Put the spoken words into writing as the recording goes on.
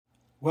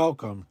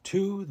Welcome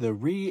to the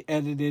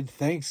re-edited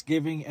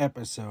Thanksgiving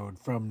episode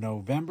from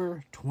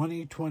November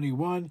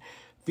 2021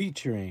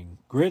 featuring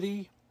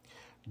Griddy,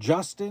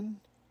 Justin,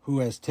 who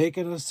has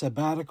taken a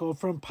sabbatical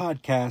from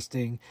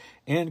podcasting,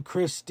 and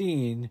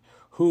Christine,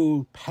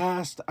 who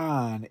passed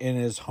on and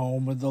is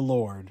home with the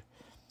Lord.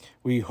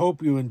 We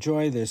hope you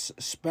enjoy this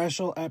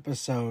special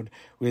episode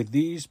with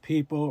these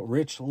people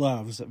Rich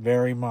loves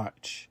very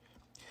much.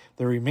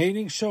 The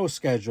remaining show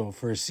schedule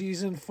for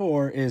Season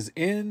 4 is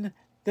in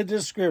the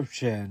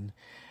description,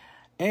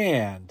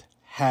 and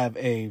have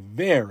a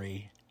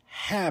very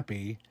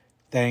happy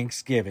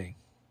Thanksgiving.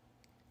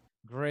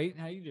 Great.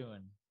 How you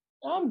doing?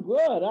 I'm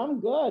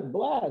good.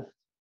 Blessed.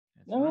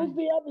 That's Now, right. who's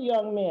the other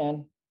young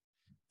man?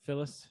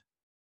 Phyllis?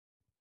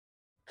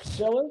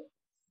 Phyllis?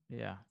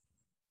 Yeah.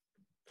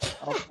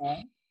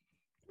 Okay.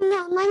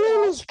 No, my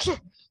name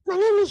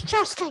is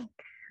Justin.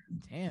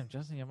 Damn,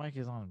 Justin, your mic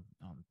is on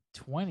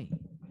 20.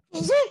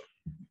 Is it?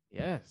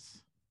 Yes.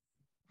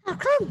 How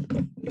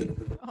come?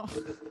 Oh,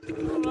 I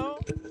don't know.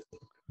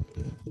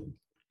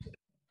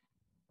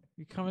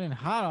 You're coming in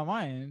hot on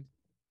my end.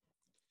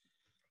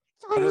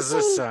 It's How on does the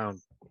this same-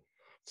 sound?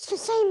 It's the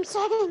same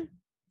setting.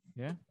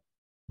 Yeah.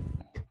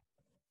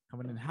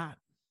 Coming in hot.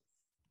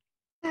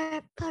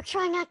 But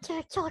try not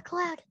to talk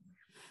loud.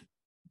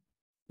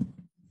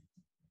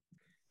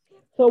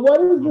 So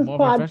what is Well, this more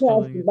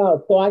professionally. podcast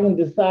about so I can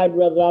decide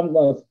whether I'm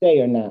going to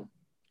stay or not?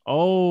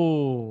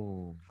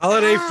 Oh.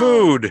 Holiday Wow.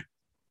 food.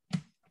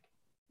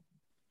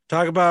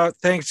 Talk about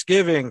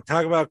Thanksgiving.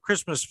 Talk about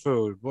Christmas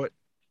food.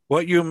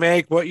 What you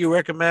make, what you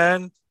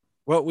recommend,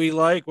 what we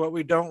like, what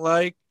we don't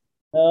like.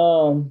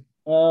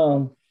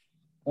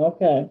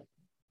 Okay.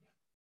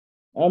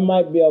 I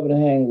might be able to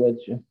hang with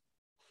you.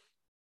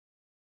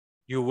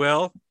 You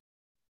will?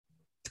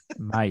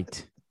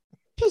 Might.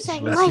 She's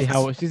like, Let's see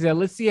might. she said,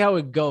 let's see how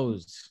it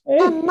goes.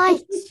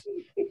 Might.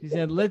 She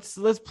said, let's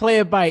play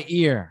it by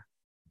ear.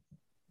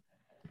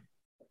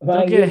 If I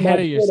Don't can get my ahead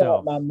of spit yourself.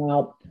 out my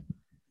mouth.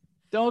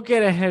 Don't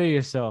get ahead of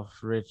yourself,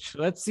 Rich.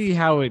 Let's see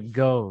how it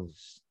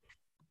goes.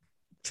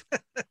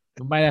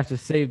 We might have to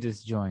save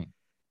this joint.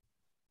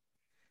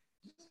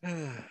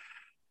 Why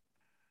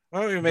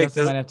don't we make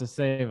Justin this? might have to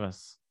save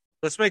us.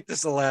 Let's make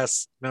this the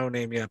last No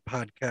Name Yet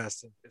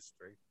podcast in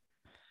history.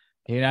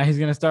 You know, he's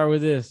gonna start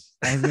with this.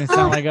 Now he's gonna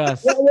sound like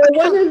us. Well,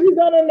 when is he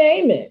going to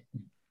name it?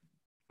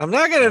 I'm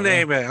not gonna Uh-huh.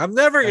 name it. I'm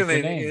never That's gonna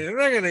the name name. it. I'm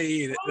not gonna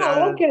eat it.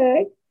 Oh,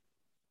 okay.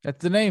 That's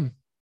the name.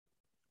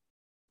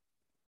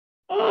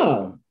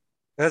 Oh,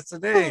 That's the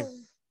name.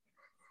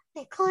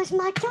 They closed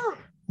my door.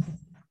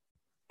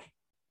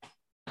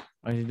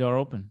 Why is your door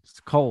open? It's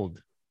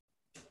cold.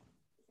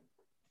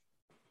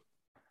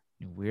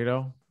 You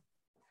weirdo.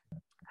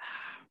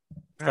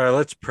 All right,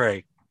 let's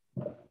pray.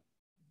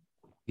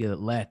 Yeah,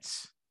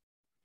 let's.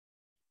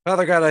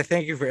 Father God, I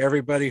thank you for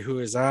everybody who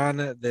is on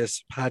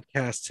this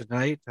podcast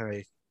tonight.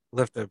 I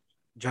lift up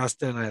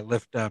Justin, I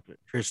lift up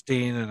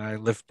Christine, and I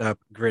lift up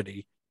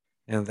Griddy.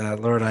 And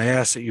Lord, I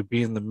ask that you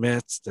be in the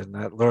midst. And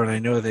Lord, I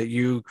know that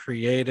you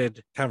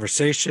created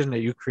conversation, that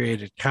you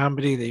created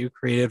comedy, that you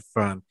created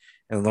fun.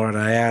 And Lord,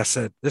 I ask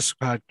that this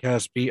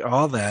podcast be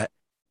all that.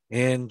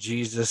 In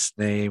Jesus'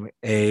 name,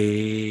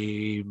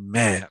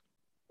 amen.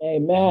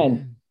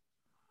 amen.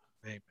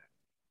 Amen.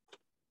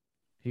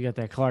 You got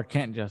that Clark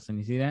Kent, Justin.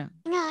 You see that?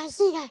 No, I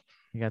see that.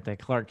 You got that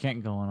Clark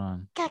Kent going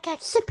on. Got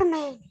that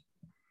Superman.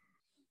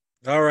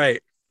 All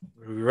right.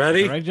 Are we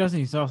ready? All right, Justin,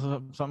 you saw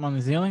something on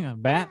the ceiling? A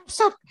bat?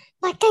 So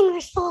my thing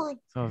was falling.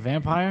 So a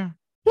vampire?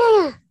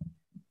 Yeah.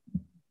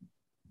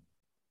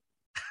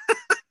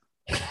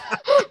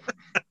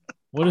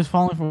 What is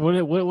falling from?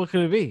 What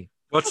could it be?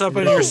 What's up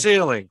in your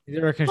ceiling?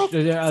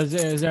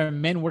 Is there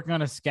men working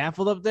on a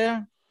scaffold up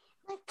there?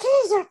 My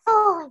keys are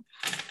falling.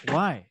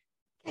 Why?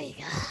 There you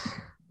go.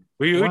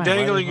 Were you Why?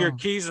 dangling Why? your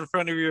keys in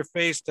front of your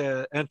face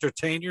to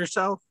entertain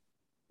yourself?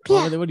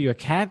 Yeah. What are you, a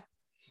cat?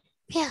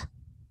 Yeah.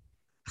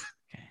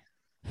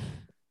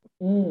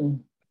 Mm.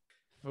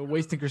 We're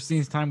wasting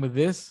Christine's time with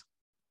this.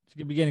 She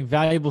could be getting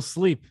valuable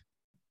sleep.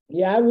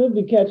 Yeah, I will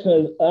be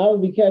catching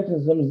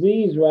some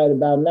Z's right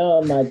about now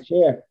in my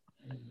chair.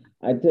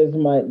 This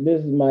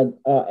is my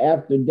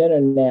after dinner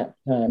nap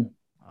time.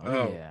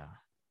 Oh. Yeah.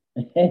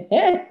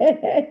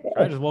 Did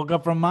I just woke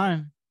up from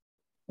mine.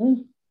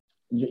 you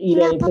eat You're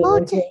not anything?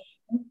 allowed with it?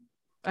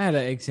 I had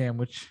an egg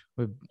sandwich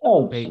with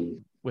Oh, bacon,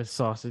 geez. with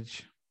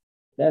sausage.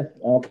 That's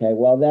okay.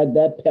 Well,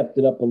 that pepped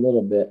it up a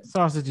little bit.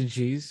 Sausage and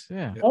cheese.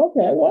 Yeah. Okay,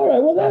 well, all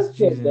right. Well, that's Sausage,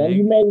 cheese, good and then. egg.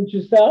 You made it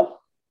yourself?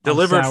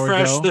 Delivered Sourdough.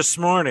 fresh this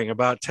morning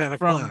about 10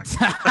 From, o'clock.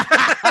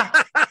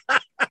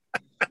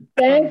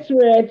 Thanks,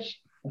 Rich.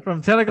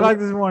 from 10 o'clock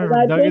this morning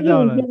I from Dunkin' think he was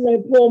Donuts. getting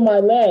ready to pull my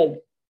leg.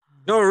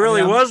 No, it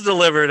really I mean, was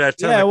delivered at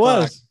 10 Yeah, it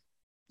o'clock. was.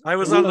 I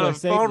was It on was. the I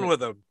saved phone it.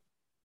 with him.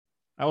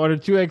 I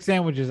ordered 2 egg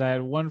sandwiches. I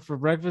had one for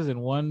breakfast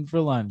and one for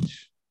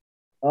lunch.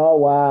 Oh,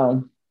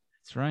 wow.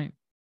 That's right.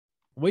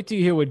 Wait till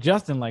you hear what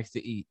Justin likes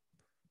to eat.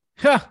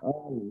 Ha! Oh,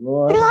 What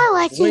Lord. do I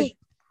like to Wait. eat?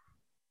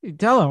 You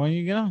tell him when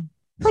you get on.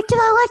 What do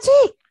I like to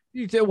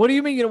eat? What do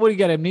you mean? What, you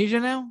got amnesia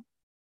now?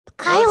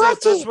 I like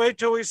to Let's eat. wait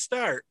till we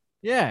start.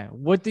 Yeah.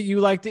 What do you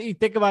like to eat?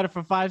 Think about it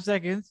for 5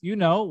 seconds. You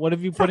know, what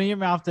have you put in your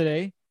mouth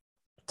today?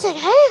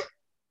 Today?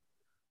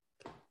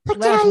 What did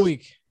Last I,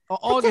 week.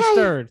 August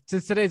 3rd.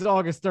 Since today's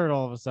August 3rd,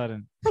 all of a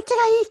sudden. what did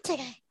I eat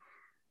today?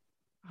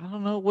 I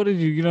don't know. What did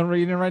you? You didn't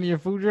write in your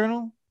food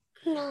journal?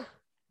 No.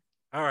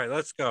 All right,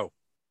 let's go.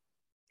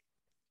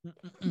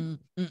 Oh,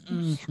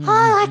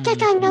 I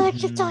think I know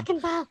what you're talking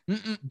about.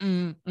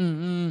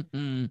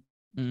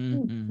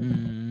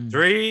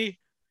 3,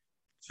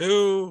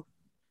 2,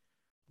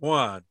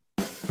 1.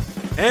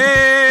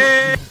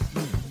 Hey,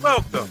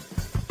 welcome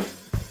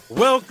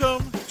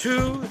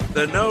to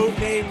the No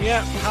Name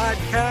Yet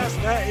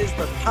podcast. That is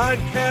the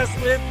podcast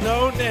with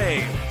no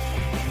name.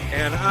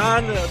 And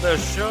on the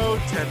show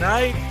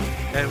tonight,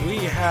 and we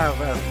have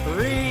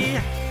 3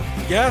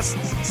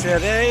 guests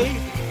today.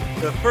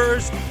 The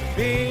first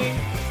being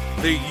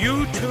the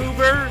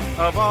YouTuber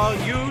of all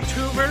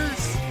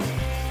YouTubers,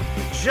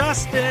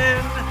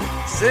 Justin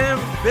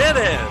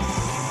Simbitis.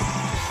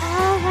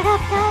 What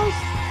up, guys?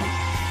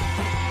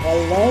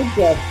 Hello,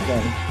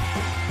 Justin.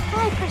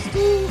 Hi,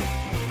 Christine.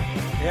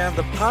 And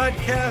the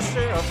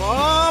podcaster of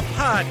all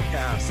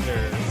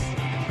podcasters,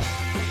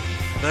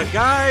 the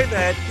guy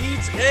that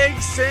eats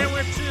egg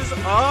sandwiches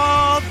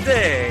all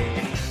day,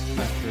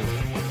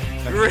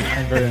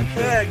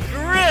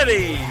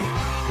 Griddy.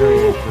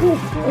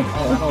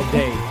 All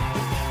day.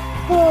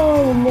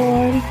 Oh,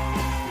 Lord.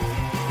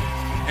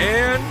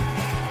 And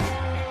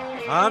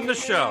on the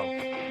show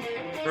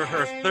for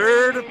her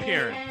 3rd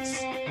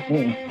appearance.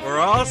 We're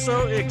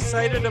also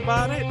excited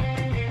about it.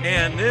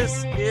 And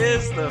this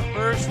is the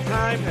first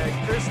time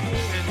that Christine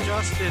and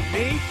Justin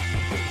meet.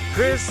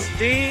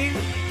 Christine,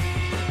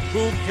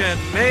 who can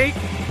make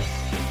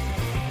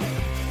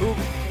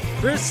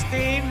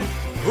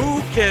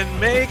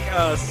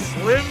a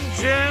Slim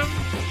Jim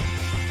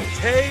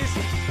taste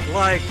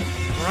like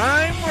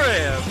prime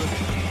rib.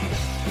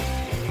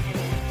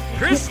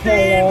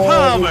 Christine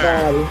Palmer.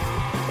 Everybody.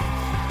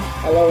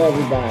 Hello,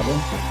 everybody.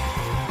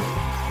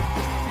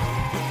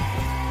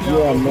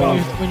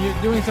 When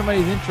you're doing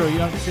somebody's intro, you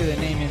don't have to say their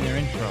name in their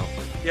intro.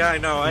 Yeah, I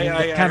know.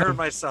 I heard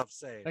myself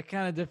say it. That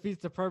kind of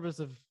defeats the purpose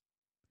of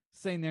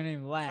saying their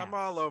name last. I'm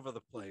all over the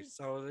place.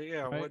 So,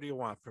 yeah, right? What do you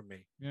want from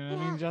me? You know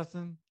what I mean,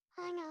 Justin?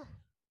 I know.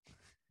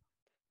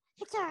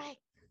 It's all right.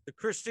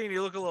 Christine,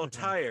 you look a little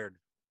tired.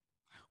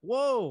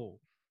 Whoa.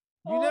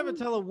 You never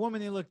tell a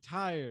woman they look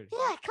tired.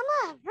 Yeah, come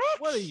on, Rich.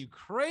 What are you,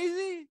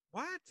 crazy?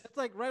 What? That's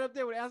like right up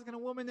there with asking a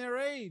woman their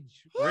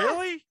age. Yeah.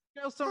 Really?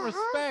 Show some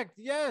respect,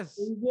 yes.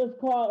 He just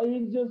called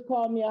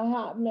me a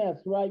hot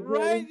mess, right?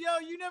 Right, yo,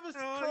 you never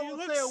you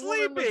look say a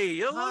woman sleepy.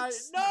 You look no,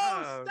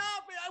 stop it.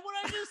 What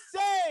did I just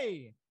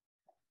say?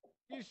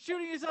 You're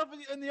shooting yourself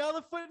in the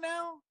other foot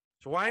now?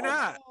 So why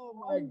not? Oh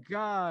my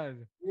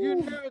God. You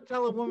never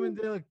tell a woman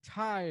they look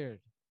tired.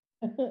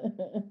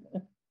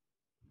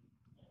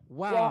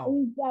 Wow.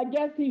 Well, I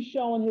guess he's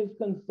showing his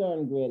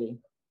concern, Griddy.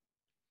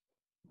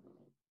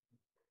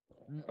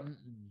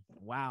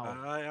 Wow.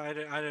 I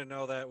didn't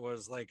know that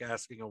was like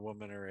asking a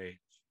woman her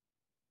age.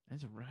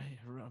 That's right.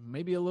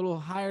 Maybe a little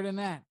higher than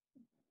that.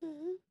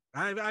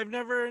 Mm-hmm. I've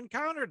never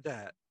encountered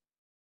that.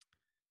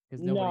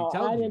 No,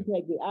 I didn't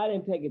take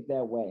it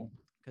that way.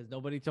 Because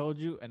nobody told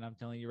you, and I'm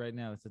telling you right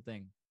now, that's the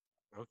thing.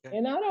 Okay.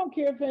 And I don't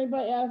care if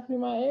anybody asks me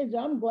my age.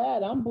 I'm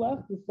glad. I'm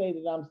blessed to say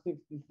that I'm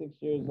 66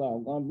 years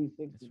old. I'm going to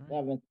be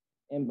 67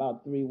 in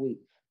about 3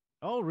 weeks.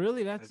 Oh,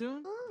 really? That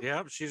soon?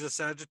 Yep, she's a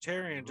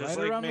Sagittarian, just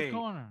right like around me. the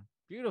corner.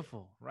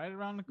 Beautiful. Right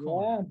around the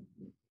corner.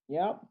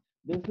 Yeah. Yep.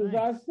 This is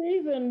our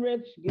season,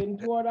 Rich. Getting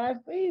toward our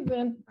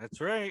season.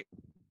 That's right.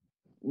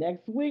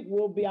 Next week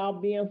I'll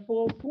be in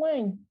full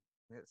swing.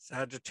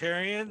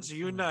 Sagittarians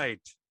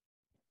unite.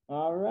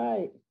 All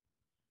right.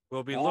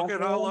 We'll be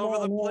looking all over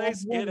the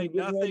place, getting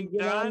nothing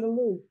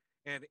done,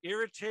 and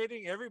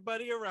irritating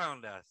everybody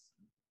around us.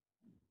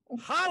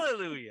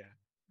 Hallelujah.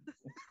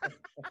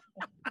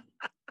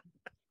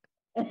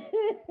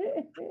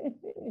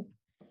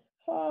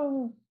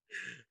 Oh.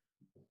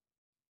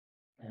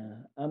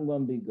 I'm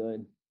going to be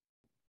good.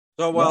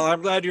 So,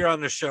 I'm glad you're on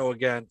the show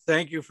again.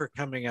 Thank you for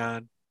coming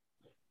on.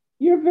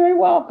 You're very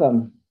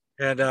welcome.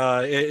 And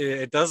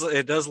it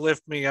does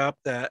lift me up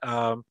that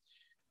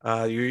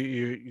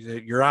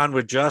you're on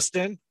with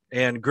Justin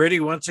and Griddy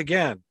once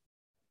again.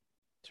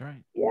 That's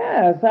right.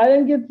 Yes, I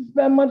didn't get to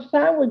spend much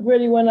time with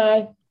Griddy when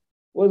I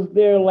was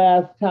there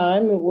last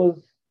time.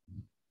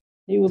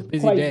 He was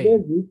quite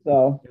busy,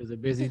 so it was a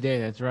busy day.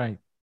 That's right.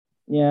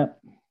 Yeah.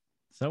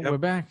 So we're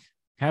back.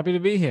 Happy to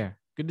be here.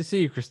 Good to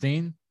see you,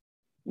 Christine.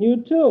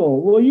 You too.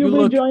 Will you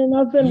be joining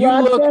us in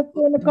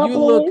Rochester in a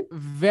couple of weeks? You look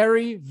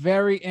very,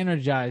 very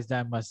energized,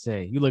 I must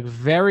say. You look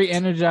very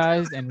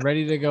energized and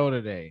ready to go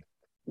today.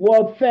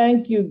 Well,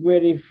 thank you,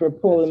 Griddy, for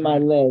pulling my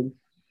legs.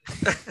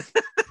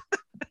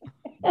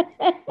 No,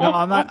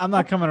 I'm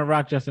not coming to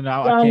Rochester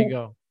now. I can't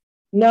go.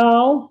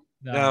 No?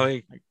 No,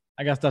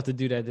 I got stuff to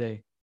do that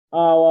day.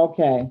 Oh,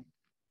 okay.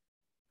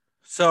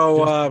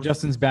 So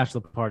Justin's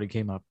bachelor party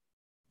came up.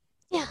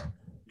 Yeah.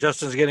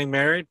 Justin's getting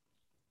married?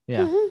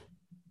 Yeah. Mm-hmm.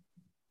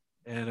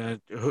 And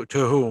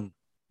to whom?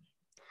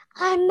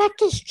 I met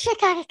this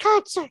chick at a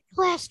concert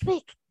last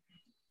week.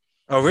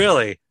 Oh,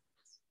 really?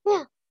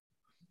 Yeah.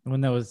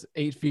 When that was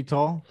 8 feet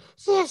tall,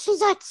 Yeah,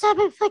 she's like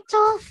 7 foot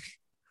tall.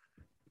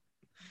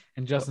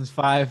 and Justin's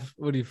 5.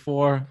 What are you,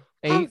 4,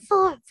 8? I'm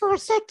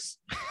 4'6".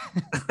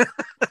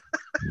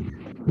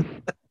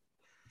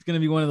 It's gonna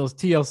be one of those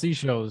TLC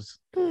shows.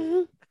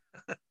 Mm-hmm.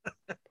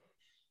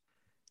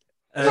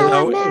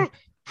 Uh,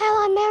 How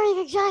I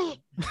married a giant.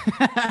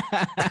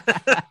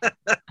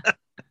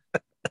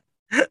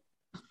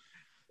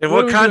 And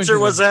What are what we concert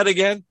doing was today? that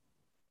again?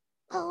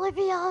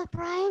 Olivia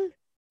O'Brien.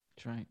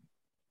 That's right.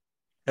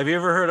 Have you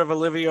ever heard of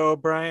Olivia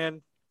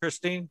O'Brien,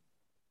 Christine?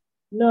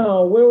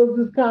 No, where was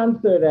this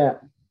concert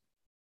at?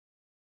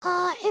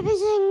 It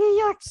was in New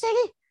York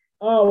City.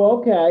 Oh,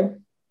 okay.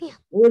 Yeah.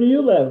 Where do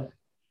you live?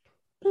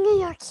 New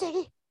York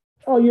City.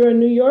 Oh, you're in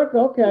New York?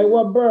 Okay.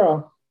 What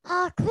borough?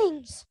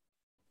 Queens.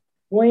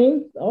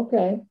 Queens?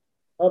 Okay.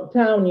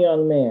 Uptown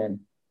young man.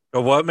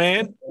 A what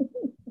man?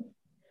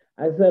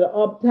 I said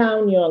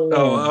uptown young man.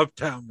 Oh,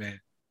 Uptown man.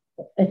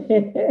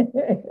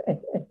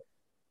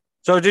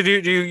 So did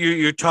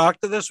you talk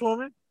to this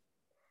woman?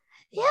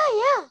 Yeah.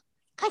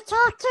 I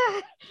talked to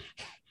her.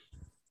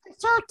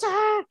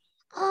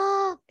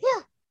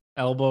 Yeah.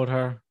 Elbowed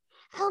her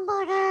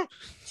Elbowed her.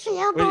 She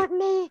elbowed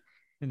me.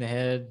 in the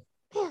head.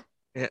 Yeah.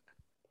 Yeah.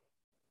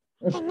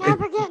 And now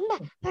we're getting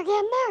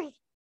married.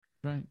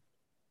 Right.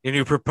 And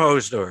you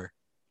proposed to her.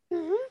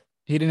 Mm-hmm.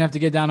 He didn't have to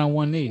get down on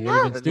one knee.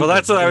 No. Well,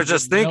 that's what I was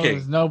just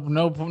thinking. There's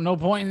no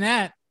point in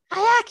that.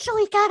 I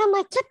actually got on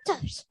my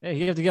tiptoes. Hey,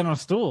 you have to get on a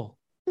stool.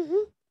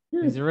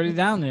 Mm-hmm. He's already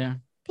down there.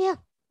 Yeah.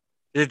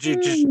 Did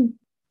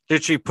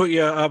she put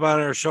you up on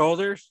her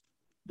shoulders?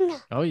 No.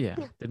 Oh yeah,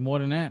 No. did more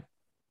than that.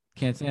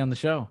 Can't say on the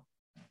show.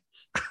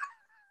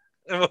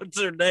 And what's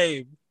her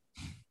name?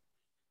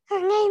 Her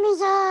name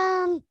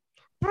is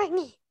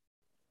Brittany.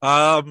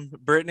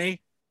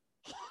 Brittany.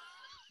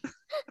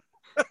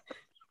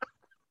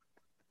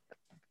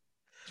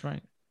 That's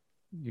right.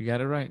 You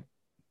got it right.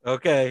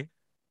 Okay.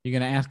 You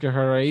gonna ask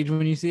her age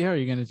when you see her?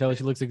 You're gonna tell her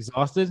she looks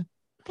exhausted?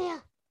 Yeah.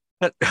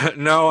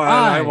 No,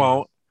 I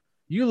won't.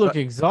 You look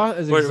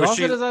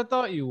exhausted as I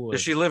thought you would.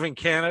 Does she live in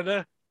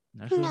Canada?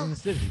 No, she lives in the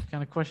city. What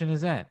kind of question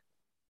is that?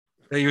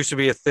 That used to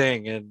be a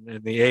thing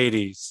in the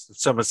 80s. If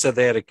someone said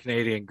they had a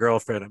Canadian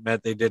girlfriend, it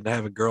meant they didn't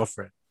have a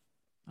girlfriend.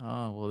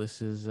 Oh, well,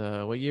 this is,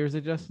 what year is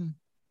it, Justin?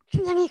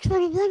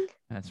 2021.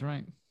 That's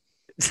right.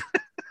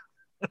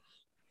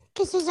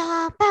 This is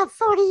about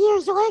 40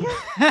 years later.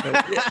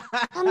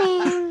 I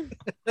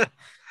mean,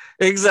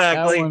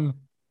 Exactly.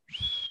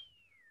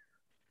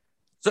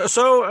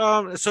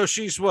 So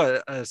she's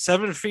what,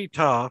 7 feet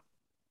tall.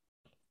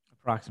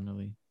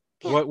 Approximately.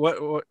 Yeah.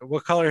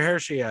 What color hair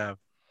she have?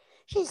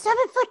 she's 7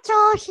 foot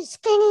tall. She's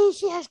skinny.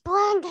 She has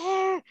blonde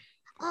hair.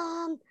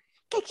 I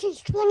think she's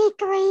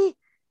 23.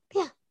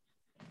 Yeah.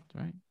 That's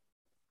right.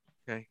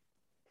 Okay.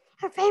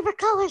 Her favorite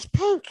color is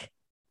pink.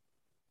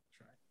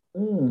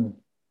 Mm.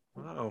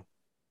 Wow.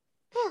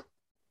 Yeah.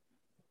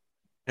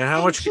 And how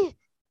And much? Go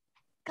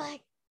ahead.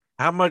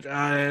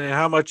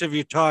 How much have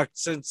you talked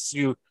since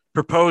you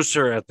proposed to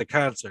her at the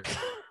concert?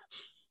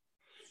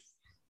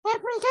 Every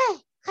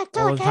day. I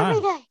All the talk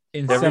every time. day.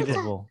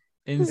 Inseparable.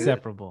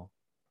 Inseparable.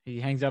 He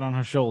hangs out on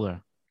her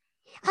shoulder.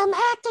 I'm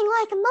acting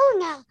like a moon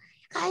now.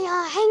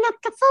 I hang up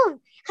the phone.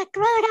 I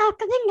throw it out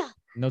the window.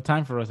 No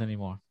time for us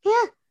anymore.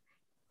 Yeah.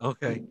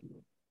 Okay.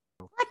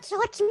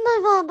 Let's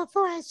move on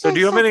before I say So do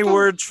you have any something.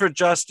 words for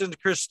Justin,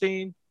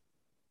 Christine?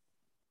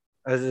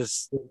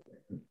 This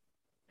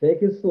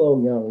Take it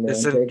slow, young man.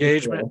 This Take it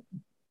engagement?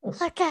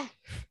 slow. Okay.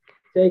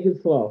 Take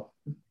it slow.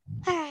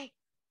 All right.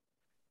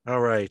 All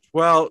right.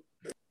 Well,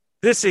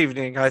 this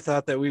evening I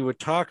thought that we would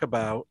talk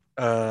about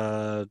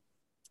a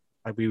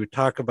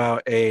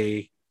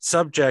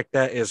subject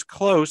that is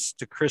close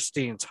to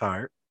Christine's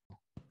heart: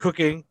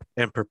 cooking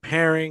and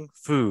preparing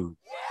food.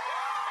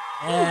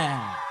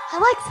 Yeah. I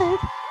like food.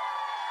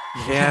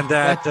 And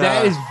that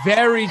is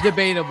very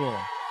debatable.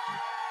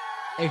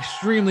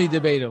 Extremely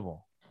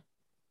debatable.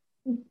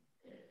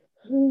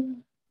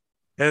 and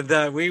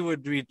that we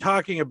would be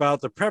talking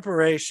about the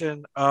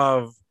preparation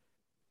of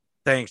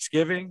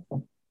Thanksgiving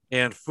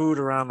and food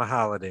around the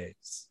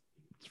holidays.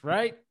 That's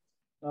right.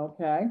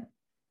 Okay.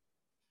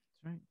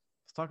 That's right.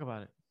 Let's talk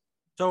about it.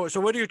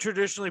 So what do you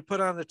traditionally put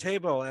on the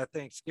table at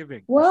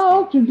Thanksgiving?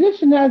 Well, Christine?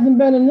 tradition hasn't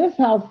been in this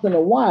house in a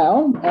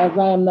while, as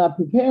I am not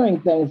preparing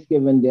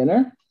Thanksgiving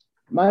dinner.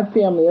 My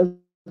family is,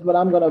 but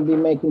I'm going to be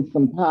making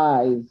some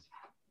pies.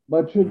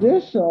 But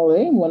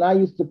traditionally, when I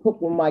used to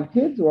cook when my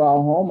kids were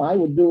all home, I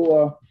would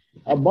do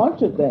a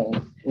bunch of things,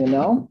 you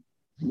know.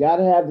 You got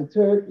to have the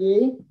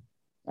turkey.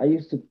 I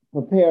used to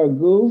prepare a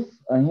goose,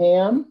 a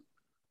ham.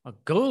 A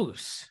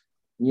goose.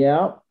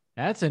 Yeah.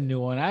 That's a new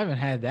one. I haven't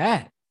had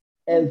that.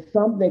 And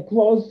something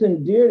close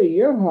and dear to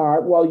your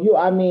heart. Well,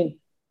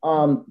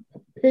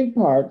 pig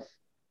parts.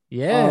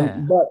 Yeah.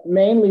 But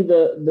mainly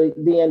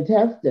the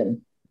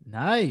intestine.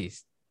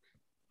 Nice.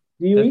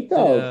 Do you eat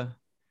those?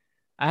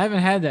 I haven't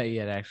had that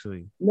yet,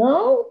 actually.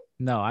 No?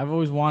 No, I've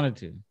always wanted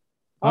to.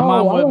 My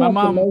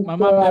mom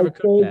never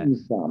cooked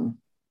that.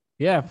 You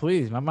Yeah,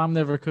 please. My mom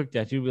never cooked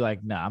that. She'd be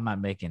like, "No, I'm not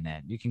making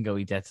that. You can go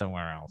eat that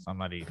somewhere else. I'm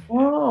not eating that."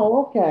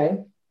 Oh, okay.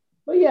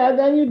 But yeah,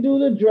 then you do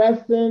the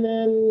dressing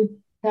and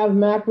have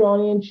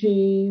macaroni and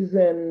cheese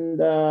and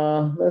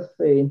let's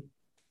see,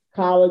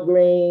 collard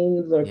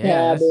greens or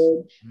Yeah, that's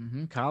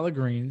cabbage. collard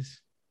greens.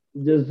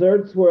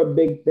 Desserts were a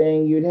big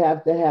thing. You'd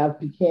have to have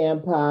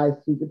pecan pie,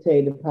 sweet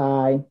potato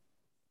pie,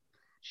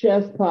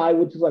 chess pie,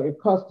 which is like a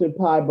custard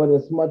pie, but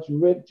it's much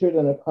richer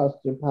than a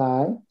custard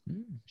pie.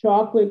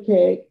 Chocolate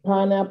cake,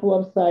 pineapple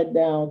upside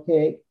down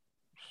cake.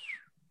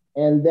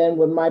 And then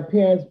with my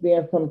parents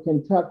being from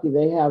Kentucky,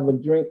 they have a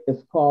drink.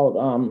 It's called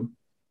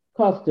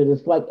custard.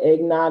 It's like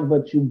eggnog,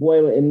 but you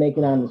boil it and make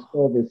it on the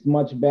stove. It's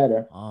much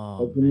better.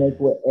 Oh, But you make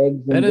with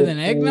eggs and better than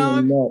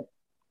eggnog? milk.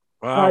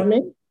 Wow. Pardon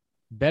me?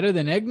 Better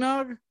than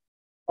eggnog?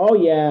 Oh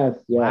yes,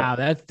 yes. Wow,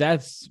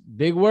 that's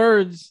big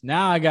words.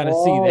 Now I gotta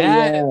see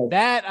that. Yes.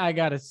 That I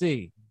gotta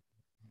see.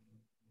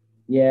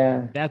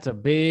 Yeah. That's a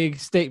big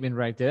statement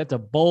right there. That's a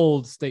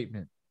bold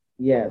statement.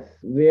 Yes.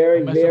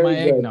 Very, very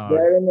good. Eggnog.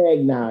 Better than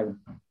eggnog.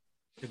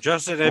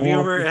 Justin, have you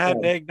ever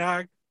had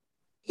eggnog?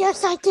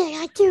 Yes, I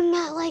did. I do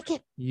not like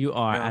it. You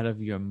are out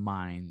of your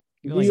mind.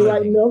 Do you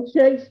like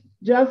milkshakes,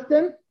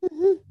 Justin?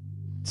 Mm-hmm.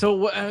 So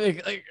what?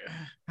 Like,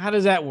 how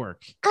does that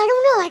work? I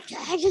don't know.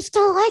 I just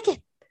don't like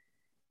it.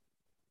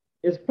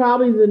 It's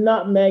probably the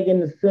nutmeg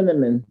and the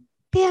cinnamon.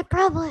 Yeah,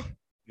 probably.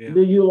 Yeah.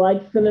 Do you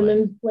like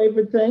cinnamon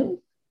flavored things?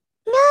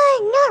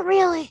 No, not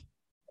really.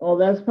 Oh,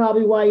 that's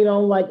probably why you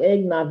don't like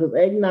eggnog, because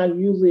eggnog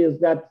usually has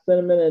got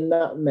cinnamon and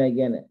nutmeg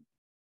in it.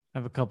 I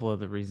have a couple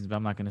other reasons, but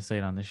I'm not going to say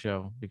it on the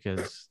show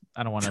because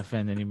I don't want to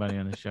offend anybody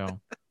on the show.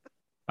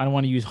 I don't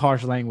want to use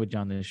harsh language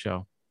on this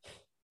show.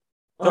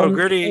 So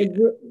Griddy,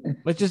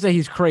 let's just say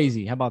he's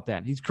crazy. How about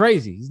that? He's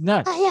crazy. He's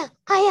nuts. I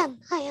am.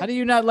 How do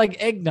you not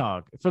like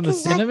eggnog from the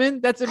cinnamon?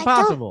 That's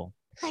impossible.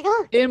 I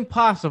don't.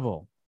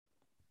 Impossible.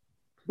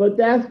 But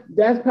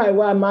that's probably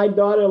why my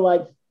daughter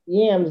likes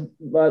yams,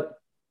 but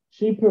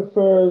she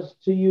prefers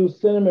to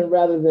use cinnamon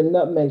rather than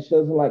nutmeg. She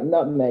doesn't like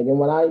nutmeg. And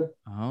when I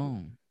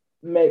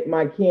make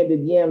my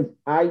candied yams,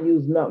 I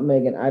use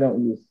nutmeg and I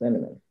don't use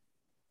cinnamon.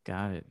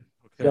 Got it.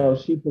 Okay. So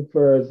she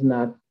prefers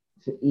not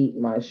to eat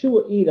mine. She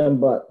will eat them,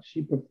 but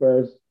she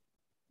prefers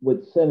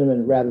with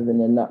cinnamon rather than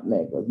the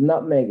nutmeg. Because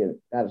nutmeg has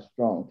got a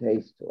strong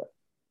taste to it.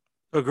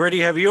 So Griddy,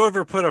 have you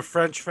ever put a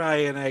French fry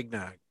in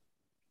eggnog?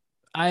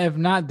 I have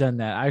not done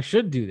that. I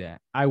should do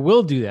that. I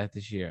will do that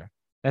this year.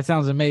 That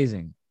sounds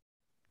amazing.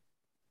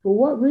 For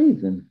what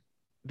reason?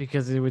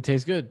 Because it would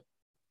taste good.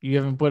 You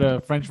haven't put a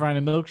French fry in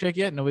a milkshake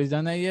yet? Nobody's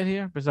done that yet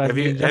here? Besides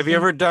have you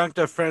ever dunked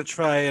a French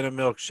fry in a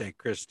milkshake,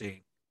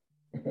 Christine?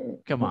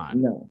 Come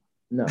on. No.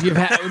 You've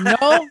had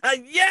no?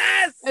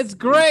 Yes! It's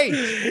great.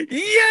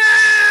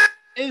 Yeah!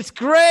 It's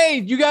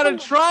great. You got to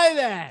try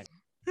that.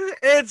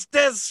 It's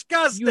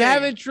disgusting. You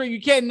haven't tried. You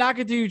can't knock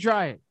it till you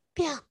try it.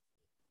 Yeah.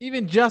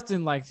 Even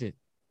Justin likes it.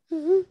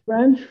 Mm-hmm.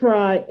 French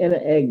fry and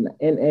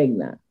an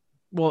eggnog.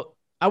 Well,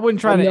 I wouldn't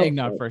try the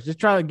eggnog first. Just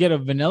try to get a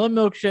vanilla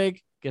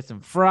milkshake, get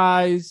some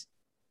fries,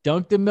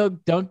 dunk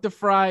the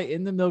fry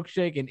in the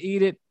milkshake and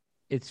eat it.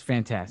 It's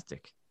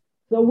fantastic.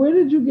 So where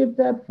did you get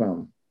that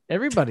from?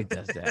 Everybody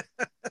does that.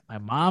 My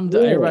mom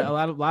does. Everybody,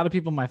 a lot of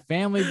people in my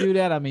family do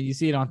that. I mean, you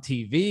see it on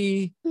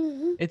TV.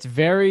 Mm-hmm. It's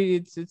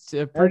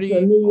a pretty.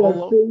 That's a New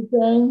York City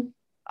thing?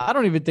 I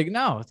don't even think.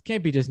 No, it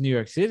can't be just New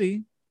York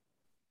City.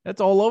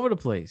 That's all over the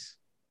place.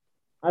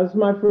 That's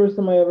my first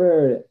time I ever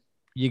heard it.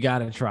 You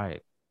gotta try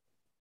it.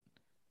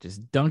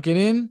 Just dunk it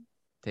in.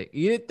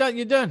 Eat it. Done.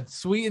 You're done.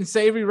 Sweet and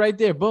savory, right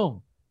there.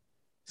 Boom.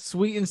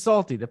 Sweet and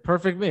salty, the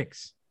perfect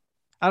mix.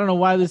 I don't know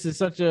why this is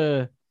such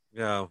a.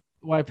 No.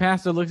 Why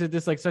Pastor looks at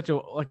this like such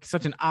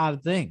an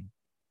odd thing.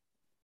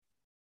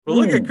 Well,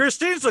 look at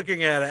Christine's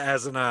looking at it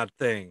as an odd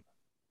thing.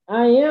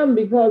 I am,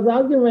 because I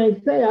was going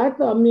to say, I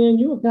thought me and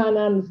you were kind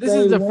of on the This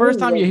is the first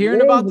time you're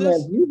hearing about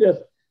this? You just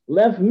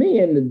left me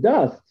in the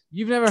dust.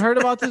 You've never heard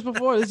about this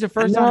before? This is your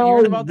first time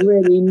hearing about this?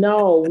 Griddy,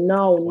 no,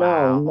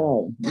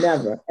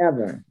 never,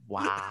 ever.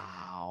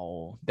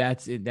 Wow.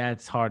 That's it.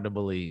 That's hard to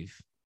believe.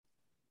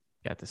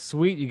 You got the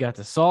sweet, you got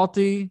the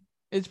salty.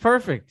 It's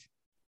perfect.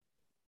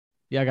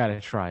 Yeah, I got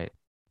to try it.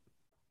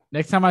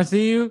 Next time I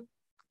see you,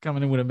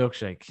 coming in with a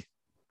milkshake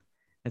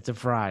and some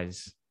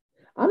fries.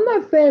 I'm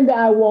not saying that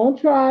I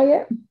won't try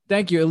it.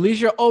 Thank you. At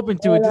least you're open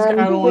to it. This guy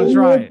don't want to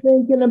try it.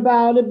 Thinking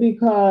about it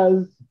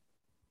because,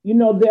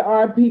 there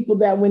are people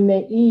that when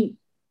they eat,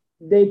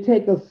 they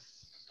take a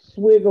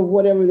swig of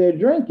whatever they're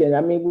drinking.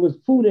 I mean,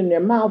 with food in their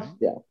mouth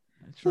still.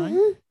 That's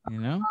right.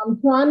 I'm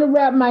trying to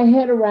wrap my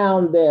head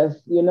around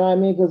this, you know what I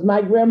mean? Because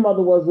my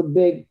grandmother was a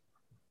big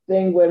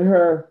thing with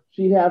her.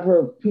 She'd have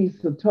her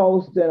piece of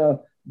toast and a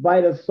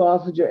bite of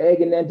sausage or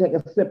egg and then take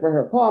a sip of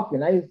her coffee.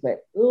 And I used to say,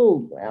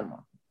 ooh, grandma.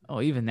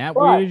 Oh, even that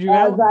but weirded you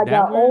out? As I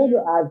got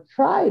older, I've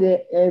tried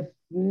it. It's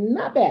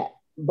not bad,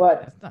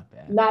 but that's not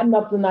bad. Not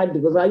nothing I do,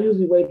 because I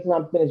usually wait till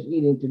I'm finished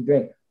eating to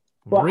drink.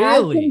 But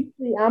really?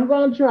 I'm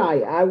going to try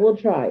it. I will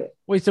try it.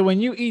 Wait, so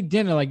when you eat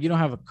dinner, like you don't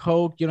have a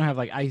Coke, you don't have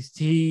like iced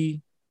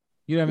tea,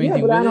 you don't have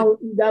anything but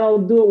with I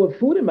don't do it with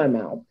food in my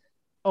mouth.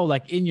 Oh,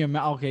 like in your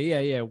mouth. Okay,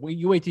 yeah.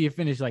 You wait till you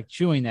finish like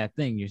chewing that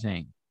thing. You're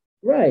saying.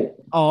 Right.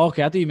 Oh,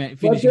 okay. I thought you meant But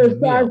finishing the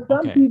there's meal. some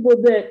Okay.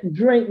 people that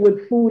drink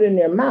with food in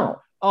their mouth.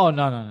 Oh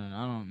no. I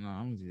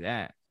don't do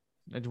that.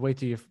 Just wait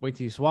till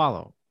you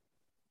swallow.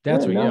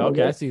 That's what. No, Yeah.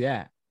 Okay, I see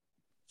that.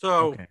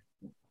 So, Okay.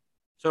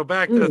 so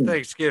back to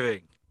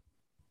Thanksgiving.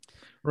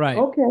 Right.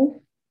 Okay.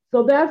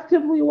 So that's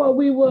typically what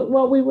we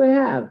would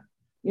have.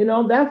 You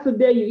know, that's the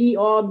day you eat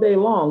all day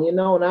long. You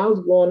know, when I was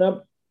growing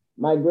up,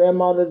 my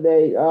grandmother,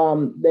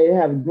 they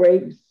have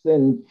grapes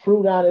and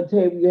fruit on the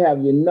table. You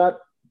have your nut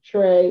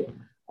tray,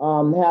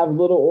 have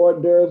little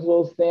hors d'oeuvres,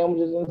 little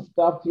sandwiches and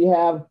stuff. You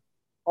have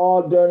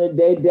all during the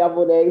day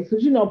deviled eggs.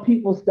 Because, you know,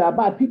 people stop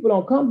by. People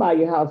don't come by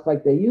your house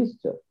like they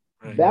used to.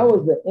 Right. That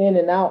was the in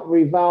and out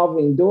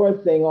revolving door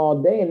thing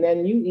all day. And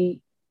then you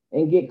eat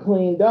and get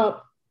cleaned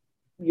up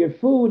your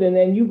food, and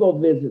then you go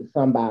visit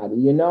somebody,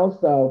 you know?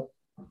 So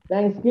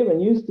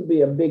Thanksgiving used to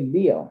be a big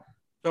deal.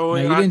 So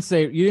now, you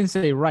didn't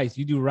say rice.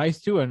 You do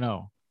rice too or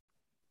no?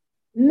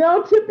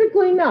 No,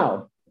 typically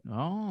no.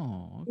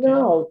 Oh, okay.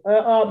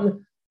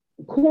 No.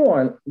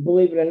 Corn,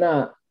 believe it or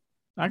not.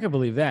 I can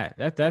believe that.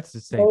 That's the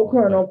same.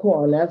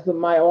 Corn. That's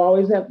I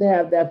always have to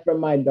have that for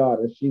my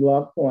daughter. She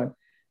loved corn.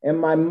 And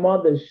my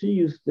mother, she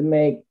used to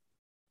make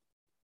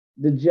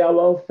the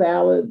Jell-O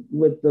salad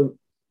with the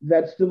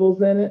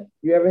vegetables in it.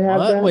 You ever have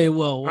that? Wait,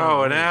 whoa.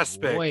 Oh, an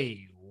aspic.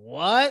 Wait,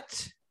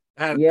 what?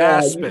 An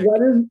aspic.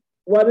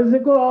 What is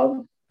it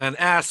called? An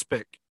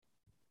aspic.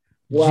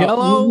 Well,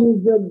 Jell-O? you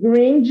use the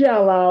green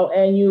Jell-O,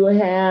 and you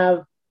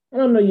have, I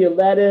don't know, your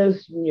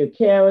lettuce and your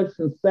carrots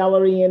and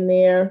celery in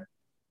there.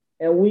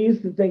 And we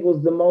used to think it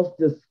was the most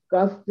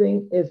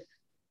disgustingest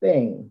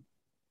thing.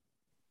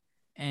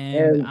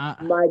 And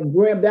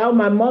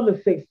my mother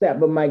fixed that,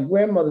 but my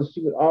grandmother,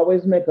 she would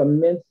always make a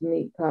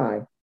mincemeat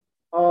pie.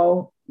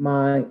 Oh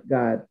my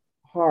God,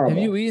 horrible.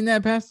 Have you eaten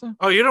that, Pastor?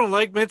 Oh, you don't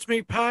like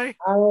mincemeat pie?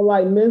 I don't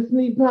like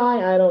mincemeat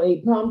pie. I don't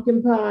eat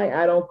pumpkin pie.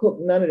 I don't cook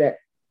none of that.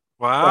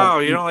 Wow,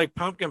 you don't like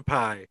pumpkin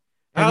pie.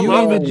 Have you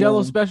eaten the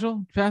Jell-O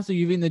special, Pastor?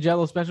 You've eaten the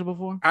Jell-O special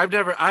before? I've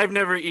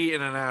never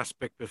eaten an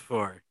aspic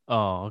before.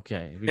 Oh,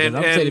 okay. Because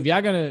I'm saying if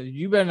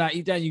you better not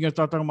eat that. You're gonna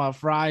start talking about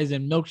fries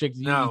and milkshakes.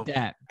 You eat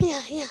that.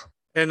 Yeah.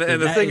 And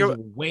the thing is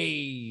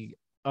way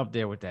up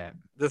there with that.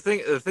 The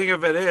thing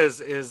of it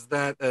is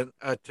that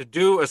to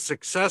do a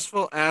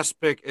successful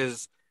aspic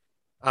is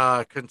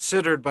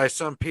considered by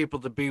some people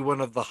to be one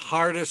of the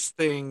hardest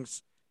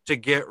things to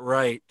get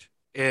right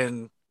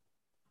in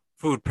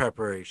food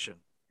preparation.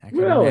 I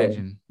can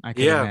imagine.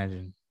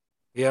 Imagine.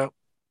 Yeah.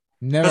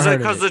 Never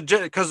heard of it.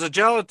 Because the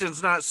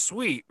gelatin's not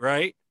sweet,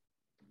 right?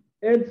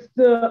 It's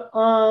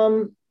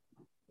the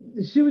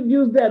she would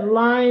use that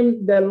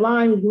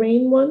lime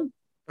green one.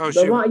 Oh,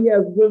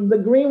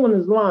 the green one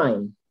is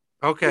lime.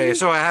 Okay,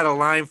 so it had a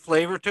lime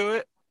flavor to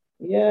it.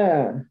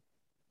 Yeah.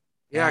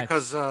 Yeah,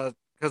 because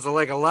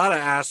like a lot of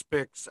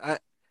aspics,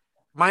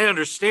 my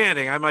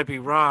understanding, I might be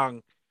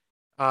wrong,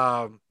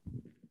 aren't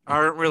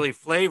really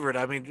flavored.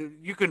 I mean,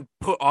 you can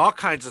put all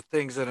kinds of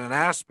things in an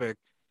aspic.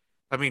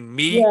 I mean,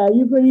 meat,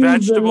 you can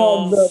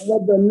vegetables. Use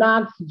the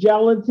Knox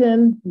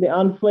gelatin, the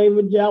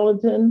unflavored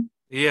gelatin.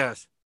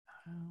 Yes.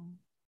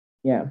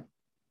 Yeah.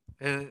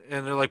 And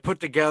they're like put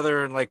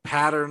together in like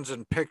patterns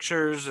and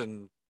pictures,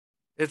 and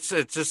it's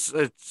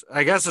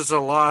I guess it's a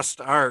lost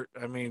art.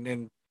 I mean,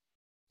 and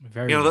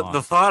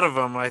the thought of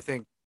them, I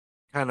think,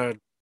 kind of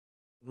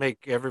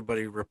make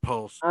everybody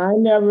repulse. I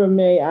never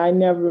made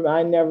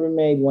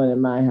one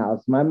in my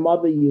house. My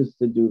mother used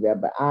to do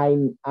that, but I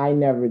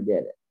never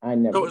did it. I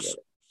never did it.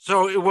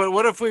 So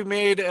what if we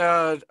made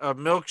a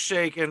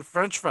milkshake and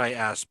French fry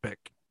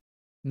aspic?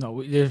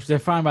 No, they're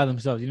fine by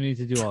themselves. You don't need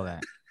to do all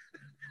that.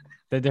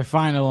 They're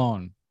fine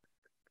alone.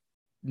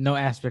 No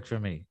aspect for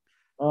me.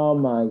 Oh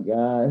my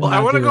God. Well, I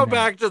want to go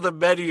back to the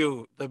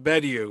menu.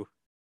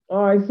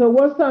 All right. So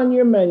what's on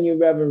your menu,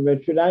 Reverend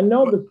Richard? I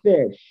know the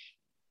fish.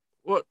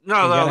 Well,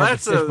 no,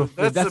 that's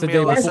the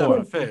meal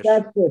before fish.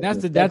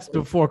 That's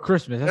before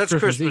Christmas. That's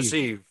Christmas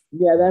Eve.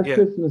 Yeah, that's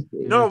Christmas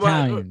Eve. No,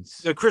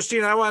 but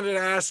Christine, I wanted to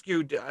ask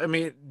you. I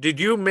mean, did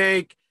you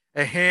make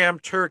a ham,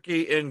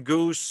 turkey, and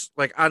goose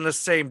like on the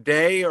same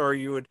day, or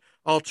you would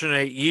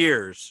alternate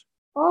years?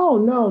 Oh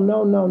no!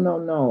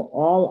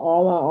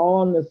 All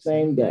on the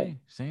same day.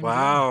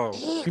 Wow!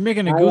 You're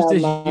making a goose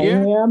this year?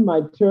 My ham,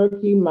 my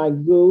turkey, my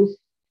goose,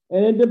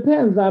 and it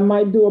depends. I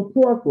might do a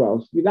pork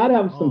roast. You got to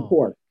have some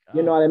pork. God.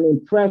 You know what I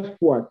mean? Fresh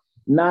pork,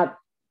 not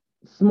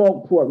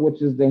smoked pork,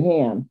 which is the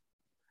ham.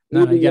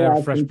 No, you got to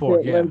have fresh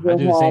pork. Yeah, I do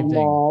the same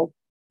thing.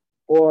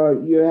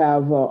 Or you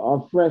have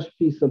a fresh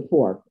piece of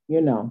pork.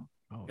 You know.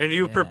 And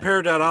you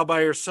prepared that all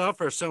by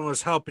yourself, or someone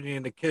was helping you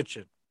in the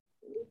kitchen?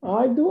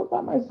 I do it by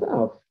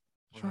myself.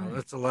 Wow,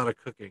 that's a lot of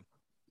cooking.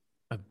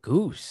 A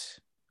goose.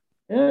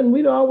 And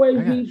we'd always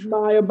eat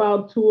by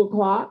about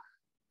 2:00.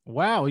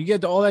 Wow, you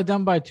get all that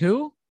done by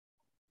 2?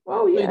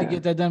 Oh yeah. You had to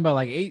get that done by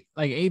like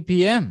 8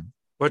 p.m.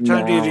 What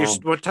time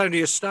do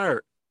you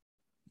start?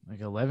 Like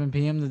 11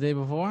 p.m. the day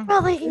before?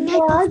 Probably the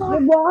night before.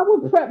 Well, I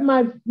would prep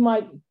my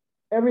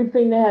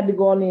everything that had to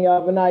go in the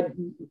oven. I'd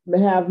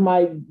have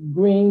my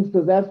greens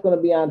because that's going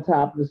to be on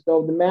top of the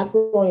stove. The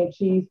macaroni and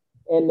cheese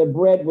and the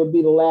bread would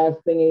be the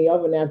last thing in the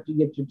oven after you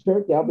get your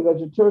turkey out because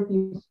your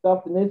turkey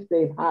stuffed and it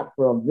stays hot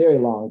for a very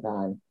long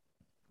time.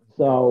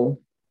 So,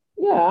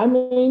 yeah, I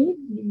mean,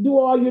 you do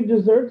all your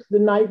desserts the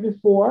night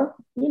before,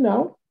 and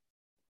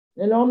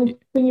the only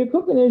thing you're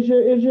cooking is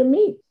your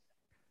meat.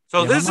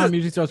 So my mom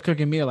usually starts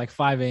cooking meat at like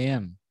 5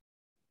 a.m.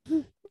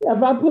 Yeah,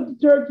 if I put the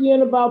turkey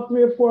in about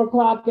 3 or 4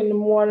 o'clock in the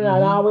morning,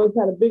 I always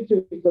had a big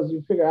turkey because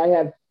you figure I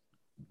had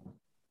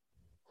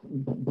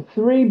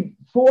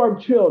 4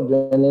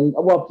 children, and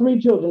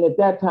 3 children at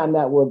that time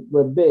that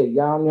were big.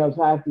 I don't know,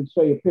 so I have to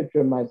show you a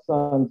picture of my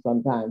son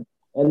sometimes,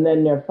 and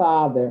then their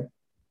father,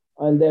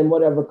 and then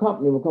whatever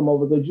company would come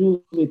over. Because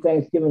usually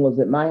Thanksgiving was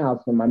at my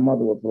house when my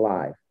mother was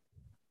alive,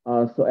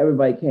 so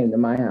everybody came to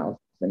my house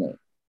and ate.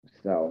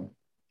 So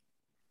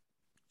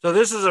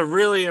this is a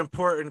really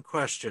important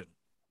question.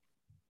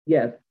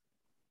 Yes.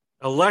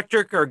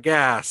 Electric or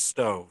gas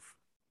stove?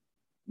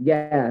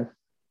 Gas.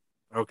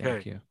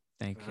 Okay.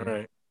 Thank you. All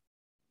right.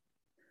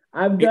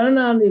 I've done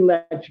it on the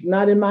electric,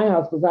 not in my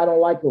house because I don't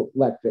like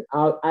electric.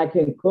 I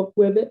can cook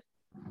with it.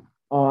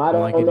 I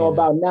don't know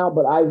about now,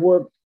 but I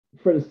worked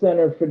for the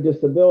Center for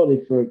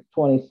Disability for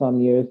 20-some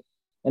years,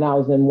 and I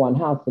was in one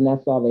house, and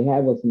that's all they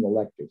had was an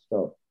electric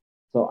stove.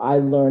 So I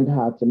learned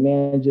how to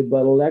manage it,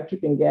 but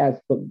electric and gas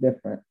cook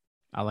different.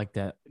 I like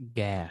that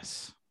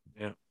gas.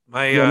 Yeah.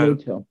 Me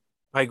too.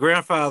 My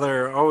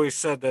grandfather always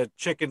said that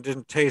chicken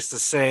didn't taste the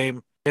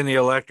same in the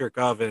electric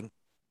oven,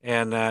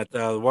 and that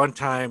one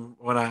time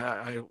when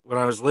I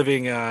was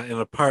living in an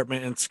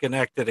apartment in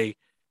Schenectady,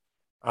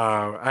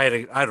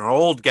 I had an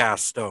old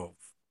gas stove,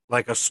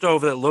 like a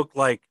stove that looked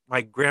like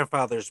my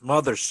grandfather's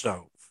mother's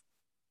stove.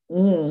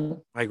 Mm-hmm.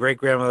 My great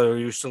grandmother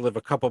used to live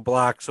a couple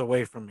blocks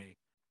away from me.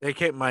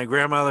 My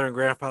grandmother and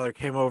grandfather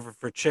came over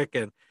for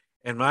chicken,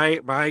 and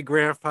my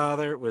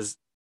grandfather was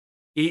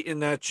eating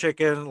that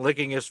chicken,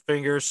 licking his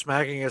fingers,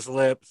 smacking his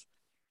lips,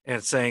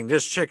 and saying,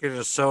 "This chicken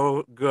is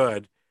so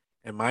good."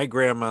 And my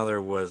grandmother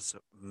was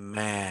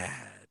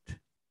mad.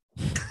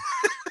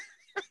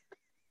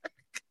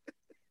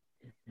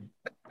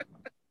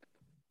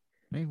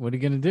 Hey, what are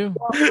you gonna do?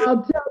 Well,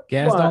 I'll tell you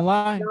gas don't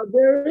lie. Now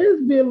there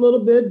is a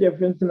little bit of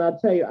difference, and I'll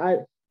tell you, I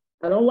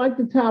don't like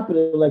the top of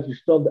the electric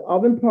stove. The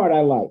oven part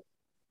I like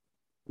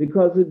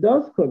because it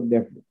does cook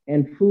different,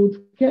 and foods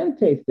can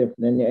taste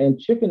different, and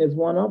chicken is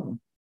one of them.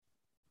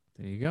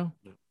 There you go.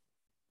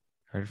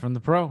 Heard it from the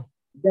pro.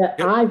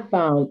 I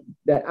found,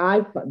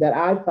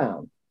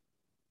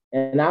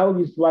 and I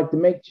used to like to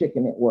make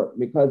chicken at work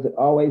because it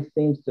always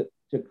seems to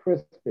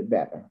crisp it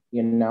better,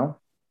 Yeah.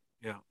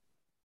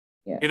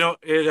 Yeah.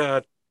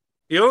 It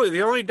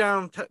the only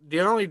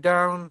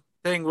down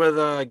thing with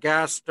a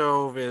gas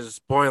stove is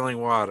boiling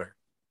water.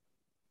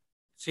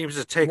 Seems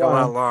to take a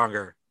lot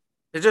longer.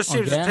 It just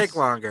seems to take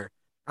longer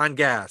on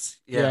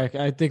gas. Yeah,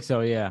 I think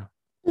so. Yeah.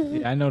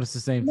 Yeah, I noticed the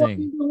same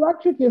thing. The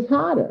electric is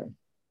hotter.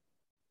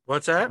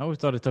 What's that? I always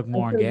thought it took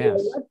more on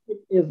gas. The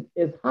electric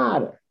is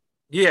hotter.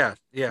 Yeah.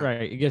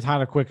 Right. It gets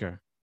hotter quicker.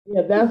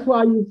 Yeah, that's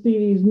why you see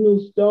these new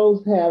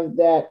stoves have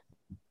that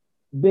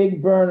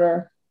big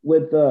burner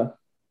with the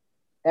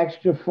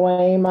extra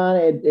flame on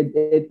it.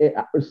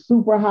 It's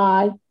super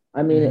high.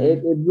 I mean,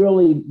 it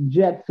really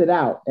jets it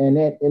out, and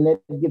it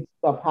gets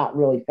stuff hot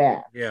really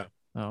fast. Yeah.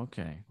 Oh,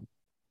 okay.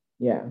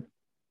 Yeah.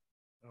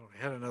 Oh,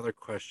 I had another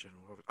question.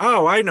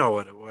 Oh, I know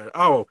what it was.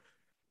 Oh,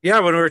 yeah.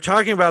 When we were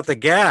talking about the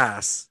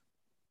gas,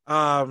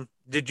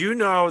 did you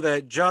know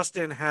that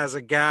Justin has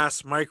a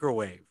gas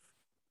microwave?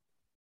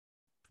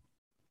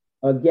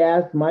 A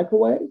gas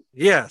microwave?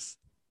 Yes.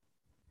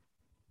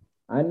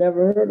 I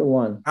never heard of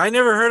one. I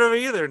never heard of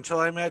it either until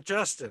I met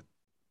Justin.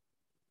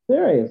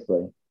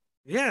 Seriously?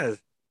 Yes.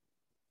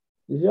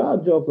 Y'all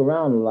joke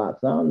around a lot,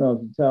 so I don't know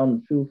if you're telling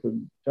the truth or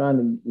trying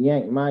to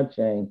yank my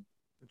chain.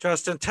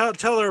 Justin, tell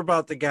her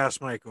about the gas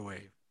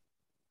microwave.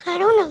 I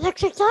don't know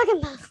what you're talking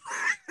about.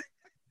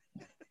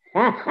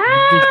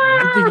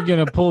 You think you're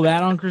gonna pull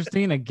that on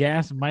Christine? A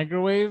gas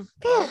microwave?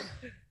 Yeah.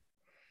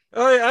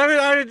 Oh,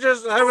 I was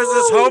just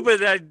hoping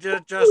that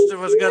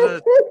Justin was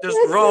gonna just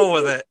roll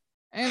with it.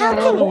 Ain't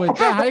no rolling with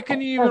that. How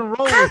can you even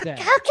roll with that?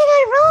 How can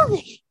I roll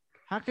it?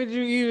 How could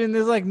you even?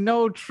 There's like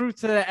no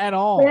truth to that at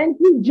all. Thank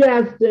you,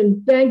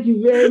 Justin. Thank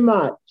you very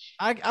much.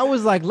 I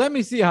was like, let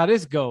me see how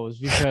this goes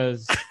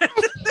because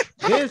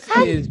this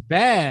is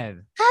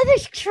bad. I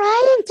was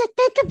trying to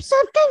think of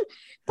something,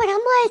 but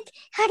I'm like,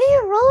 how do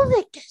you roll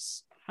with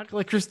this?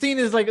 Like Christine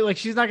is like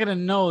she's not gonna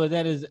know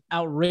that is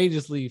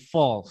outrageously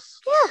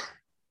false. Yeah.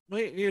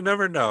 Well, you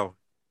never know.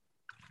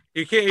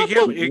 You can't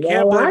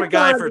blame a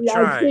guy for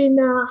trying. See,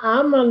 now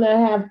I'm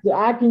gonna have to.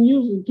 I can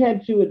usually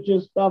catch you at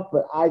your stuff,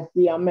 but I'm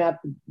gonna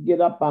have to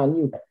get up on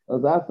you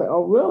because I say,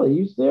 "Oh, really?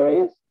 You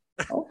serious?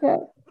 Okay."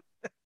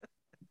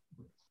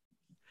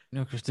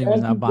 No, Christine was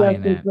not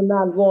buying that. For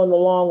not going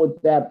along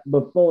with that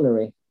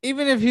buffoonery.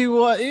 Even if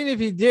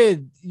he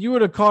did, you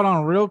would have caught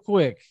on real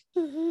quick.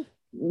 Mm-hmm.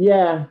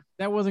 Yeah.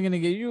 That wasn't gonna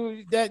get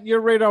you. That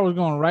your radar was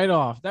going right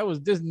off.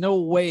 There's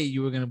no way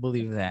you were gonna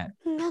believe that.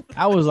 Nope.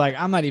 I was like,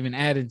 I'm not even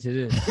adding to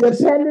this.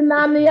 Depending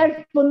on the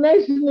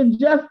explanation that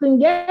Justin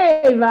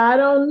gave, I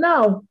don't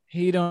know.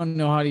 He don't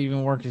know how to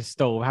even work his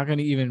stove. How can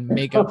he even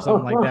make up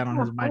something like that on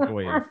his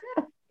microwave? How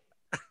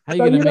you So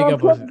gonna you make don't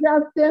up? cook,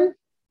 Justin?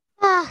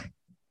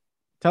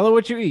 Tell her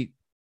what you eat.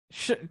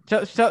 Show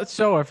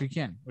her if you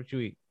can what you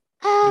eat.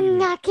 I'm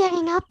not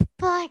getting up,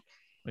 but I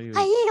What do you eat?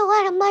 eat a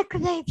lot of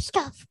microwave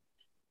stuff.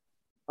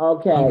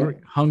 Okay.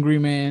 Hungry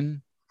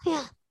man.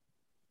 Yeah.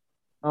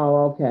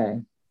 Oh,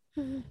 okay.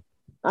 Mm-hmm.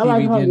 I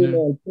like TV Hungry dinner.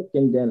 Man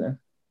chicken dinner.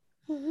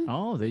 Mm-hmm.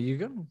 Oh, there you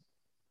go.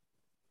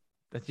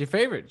 That's your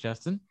favorite,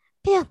 Justin.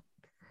 Yeah.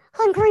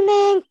 Hungry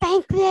Man,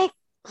 banquet,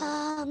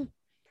 some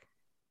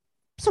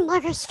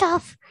other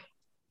stuff.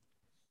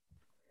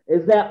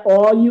 Is that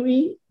all you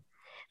eat?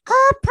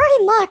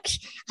 Pretty much.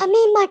 I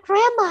mean, my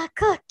grandma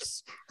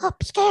cooks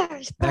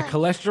upstairs, That but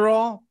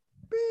cholesterol?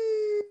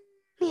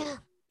 yeah.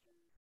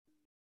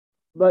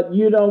 But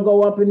you don't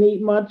go up and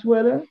eat much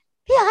with her?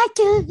 Yeah, I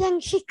do. Then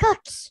she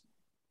cooks.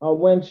 Or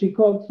when she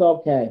cooks,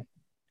 okay.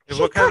 And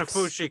what kind of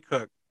food she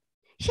cooked?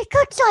 She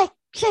cooks like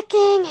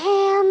chicken,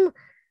 ham,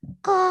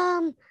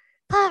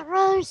 pot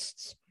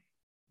roasts,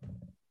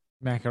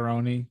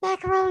 Macaroni.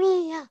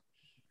 macaroni. Yeah.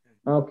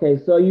 Okay,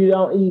 so you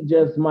don't eat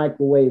just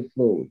microwave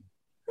food.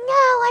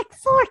 No, like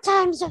 4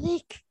 times a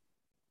week.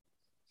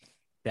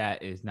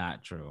 That is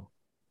not true.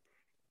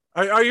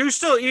 Are you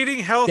still eating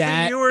healthy?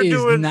 That You were is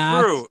doing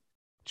not fruit.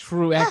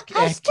 True.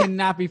 That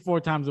cannot be 4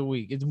 times a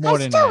week. It's more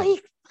than that.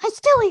 I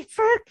still eat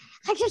fruit.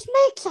 I just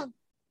make some.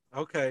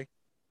 Okay.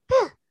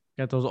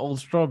 Got those old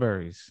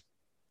strawberries.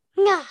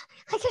 Nah,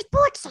 I just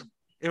bought some.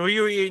 And were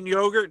you eating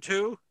yogurt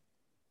too?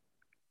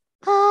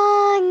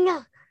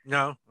 No.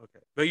 No. Okay.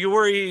 But you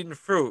were eating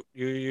fruit.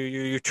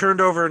 You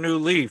turned over a new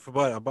leaf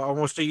about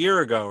almost a year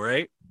ago,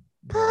 right?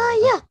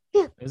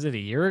 Yeah. Is it a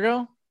year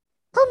ago?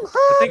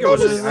 I think it was.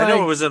 maybe I know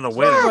like- it was in the It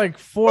was winter. like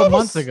 4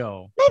 months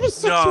ago. Maybe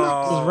 6 No.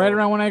 months. It was right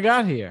around when I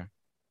got here.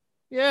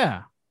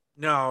 Yeah.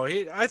 No,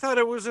 I thought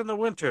it was in the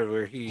winter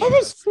where he. It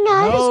was during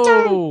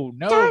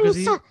because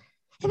the sun.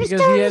 It was he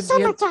during the had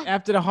summertime.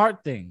 after the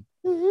heart thing.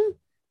 Mm-hmm.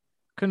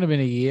 Couldn't have been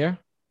a year.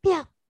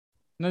 Yeah.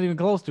 Not even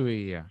close to a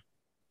year.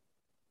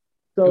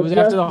 So It was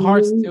after the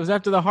heart. Justin, It was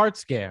after the heart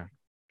scare.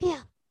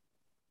 Yeah.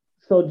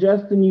 So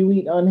Justin, you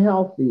eat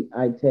unhealthy,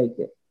 I take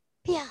it.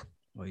 Yeah.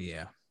 Oh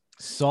yeah.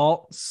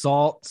 Salt,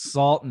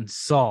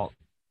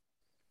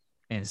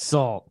 and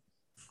salt.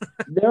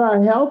 There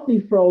are healthy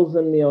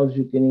frozen meals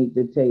you can eat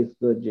that taste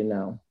good, you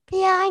know.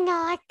 Yeah, I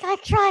know. I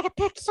try to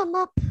pick some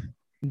up.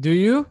 Do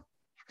you?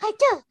 I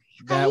do.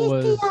 That I eat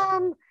was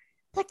the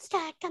what's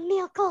that? A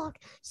meal called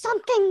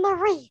something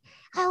Marie.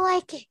 I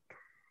like it.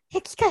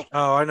 It's good.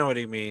 Oh, I know what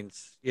he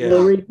means. Yeah.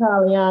 Marie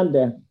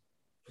Caliander.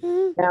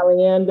 Mm-hmm.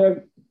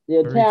 Caliander,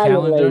 the Marie Italian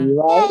Callender? lady,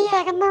 right?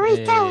 Yeah, the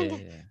Marie calendar.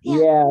 Yeah.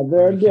 Yeah,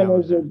 their Marie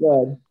dinners Callender. are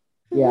good.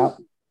 Yeah.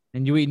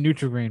 And you eat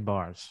Nutri-Grain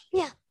bars.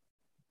 Yeah.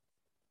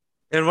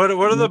 And what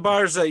are the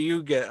bars that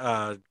you get,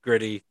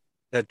 Griddy,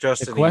 that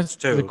Justin eats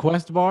too? The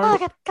Quest Oh, bars.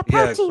 the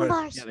protein Quest-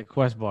 bars. Yeah, the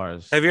Quest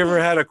bars. Have you ever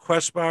had a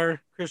Quest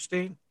bar,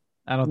 Christine?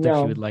 I don't think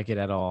she No. would like it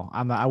at all.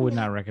 I would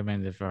not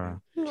recommend it for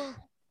her. No.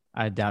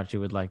 I doubt she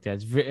would like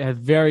that. It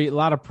has a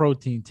lot of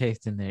protein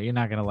taste in there. You're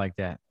not gonna like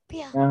that.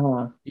 Yeah.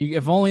 Uh-huh.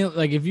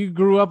 If you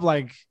grew up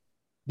like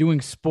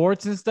doing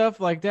sports and stuff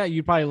like that,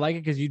 you'd probably like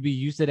it because you'd be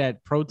used to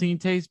that protein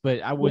taste.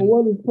 But I Well, wouldn't.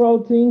 what does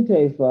protein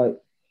taste like?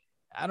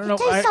 I don't It know.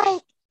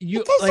 tastes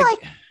You it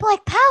tastes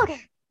like powder,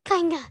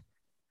 kinda.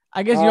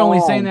 I guess you're only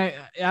saying Oh. that.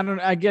 I don't.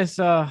 I guess.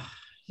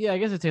 Yeah. I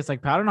guess it tastes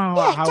like powder. I don't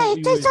know Yeah, how it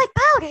you tastes would like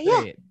powder. say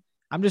Yeah. it.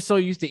 I'm just so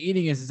used to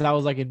eating it since I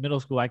was like in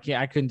middle school. I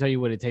couldn't tell you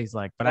what it tastes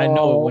like, but I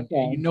know it when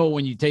okay. you know it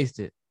when you taste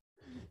it.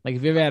 Like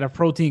if you ever had a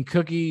protein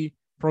cookie,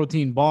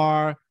 protein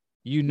bar,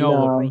 you know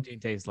what No. protein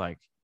tastes like.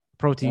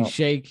 Protein No.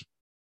 shake.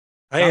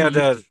 I had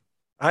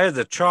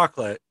the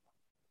chocolate,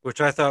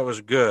 which I thought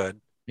was good.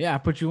 Yeah, I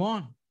put you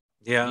on.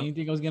 Yeah. You didn't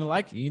think I was gonna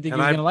like it. You didn't think And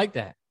you was I- gonna like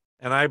that.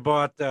 And I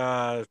bought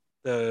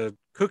the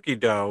cookie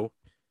dough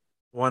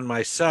one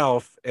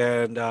myself,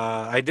 and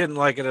I didn't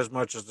like it as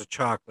much as the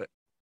chocolate.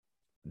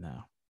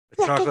 No.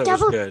 The chocolate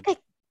was good. like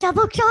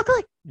double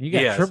chocolate. You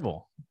got Yes.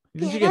 triple.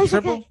 Didn't Yeah, you get those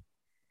are triple? good.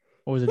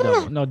 Or was it No,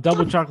 double? No,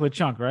 double chocolate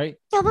chunk, right?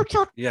 Double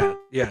chocolate.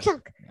 Yeah.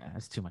 Chunk. Yeah,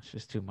 that's too much.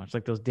 It's too much.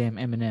 Like those damn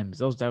M&Ms.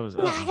 That was.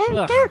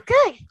 Nah, they're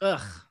good.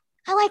 Ugh.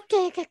 I like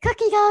the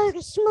cookie dough, the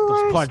Those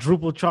s'mores,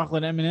 quadruple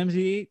chocolate M&Ms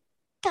you eat.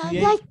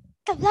 Yeah.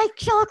 the light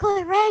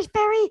chocolate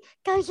raspberry.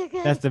 Those are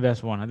good. That's the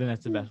best one. I think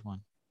that's the best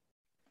one.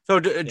 So,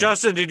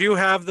 Justin, did you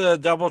have the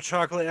double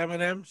chocolate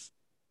M&Ms?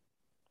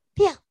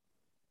 Yeah.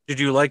 Did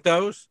you like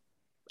those?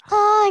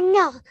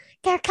 No,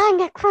 they're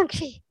kind of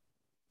crunchy.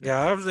 Yeah,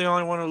 I was the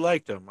only one who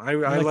liked them. I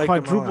They're like like them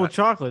a quadruple lot.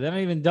 chocolate. They're not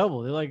even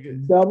double. They're like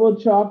Double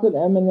chocolate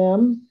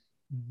M&Ms?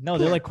 no,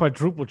 they're like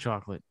quadruple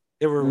chocolate.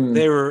 They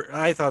were.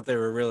 I thought they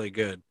were really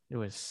good. It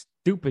was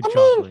stupid I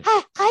chocolate.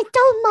 mean, I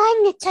don't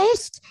mind the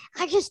taste.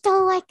 I just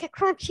don't like the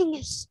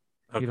crunchiness.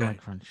 Okay. You don't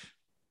like crunch.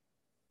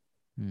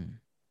 Hmm.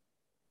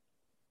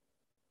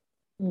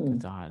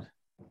 It's odd.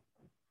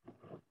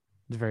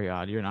 It's very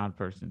odd. You're an odd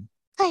person.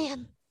 I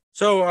am.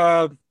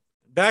 So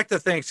back to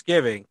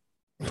Thanksgiving.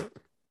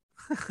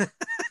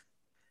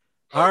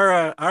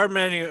 Our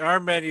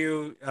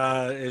menu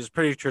is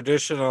pretty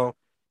traditional: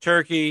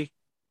 turkey,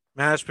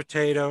 mashed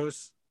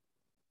potatoes.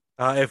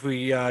 If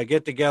we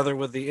get together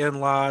with the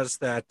in-laws,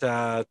 that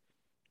Mrs.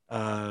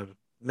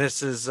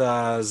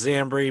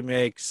 Zambri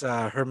makes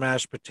her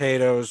mashed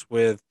potatoes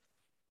with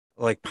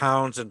like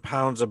pounds and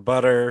pounds of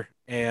butter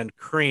and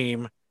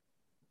cream,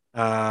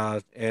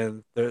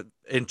 and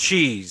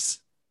cheese.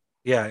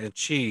 Yeah, and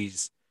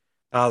cheese.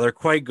 They're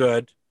quite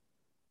good.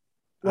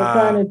 What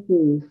kind of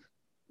cheese?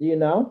 Do you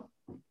know?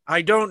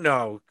 I don't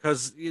know,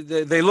 because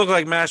they look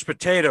like mashed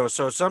potatoes,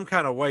 so some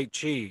kind of white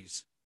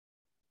cheese.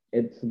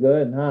 It's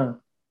good, huh?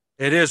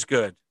 It is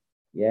good.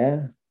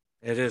 Yeah.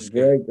 It is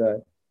very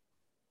good.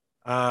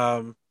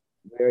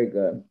 Very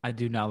good. I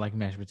do not like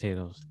mashed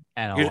potatoes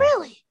at all.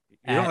 Really?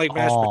 You don't like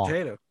mashed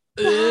potato?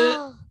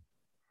 No.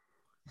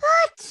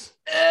 What?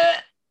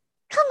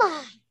 Come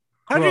on.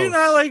 How do you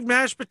not like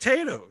mashed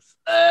potatoes?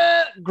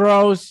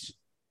 Gross.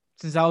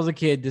 Since I was a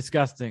kid,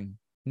 disgusting.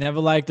 Never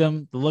liked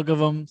them. The look of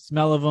them,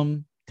 smell of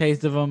them,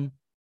 taste of them,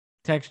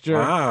 texture.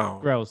 Wow.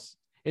 Gross.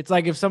 It's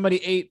like if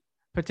somebody ate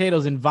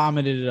potatoes and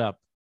vomited it up.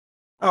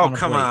 Oh,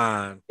 come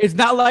on. It's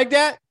not like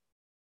that?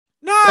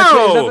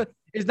 No.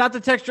 It's not the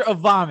texture of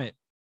vomit.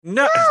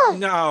 No,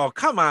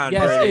 come on.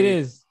 Yes, Brady. it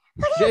is.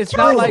 It's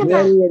not like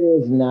that. Really, it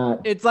is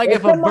not. It's like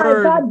if a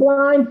bird. If I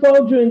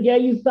blindfold you and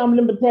gave you some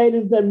of the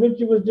potatoes that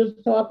Richard was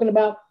just talking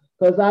about,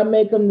 because I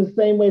make them the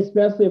same way,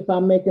 especially if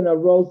I'm making a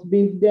roast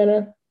beef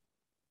dinner,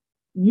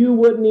 you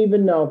wouldn't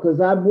even know,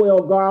 because I boil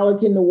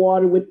garlic in the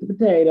water with the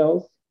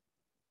potatoes,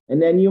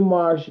 and then you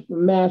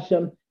mash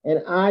them,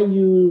 and I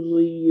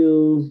usually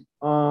use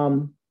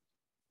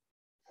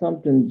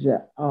something. You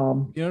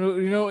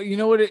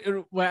know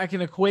what I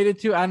can equate it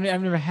to. I've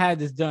never had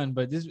this done,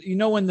 but this,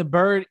 when the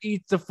bird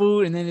eats the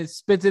food and then it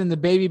spits it in the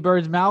baby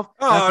bird's mouth.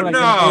 Oh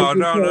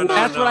no!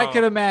 That's what I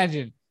can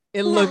imagine.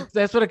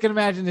 That's what I can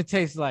imagine it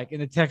tastes like,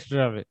 and the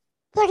texture of it.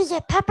 What is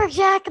it? Pepper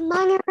Jack,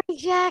 Monterey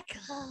Jack.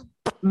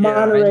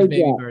 Monterey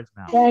Jack.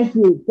 Thank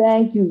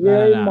you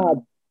very much.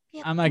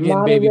 I'm not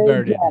getting baby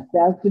birded.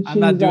 That's the cheese. I'm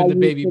not doing the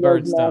baby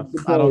bird stuff.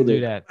 I don't do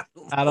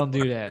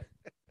that.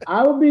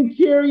 I would be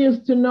curious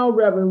to know,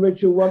 Reverend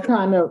Richard, what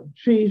kind of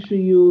cheese she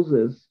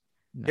uses.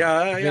 No.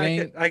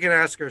 Yeah, I can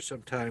ask her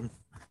sometime.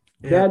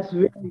 Yeah. That's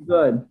very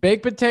good.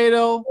 Baked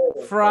potato,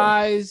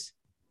 fries,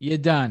 you're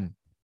done.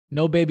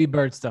 No baby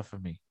bird stuff for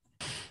me.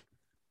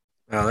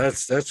 Oh,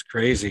 that's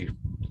crazy.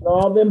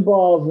 All them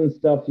balls and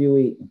stuff you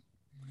eat.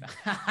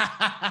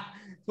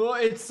 Well,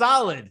 it's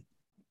solid.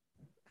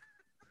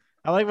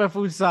 I like my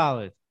food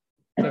solid.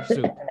 Except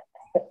soup.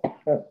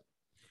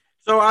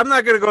 So I'm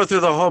not going to go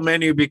through the whole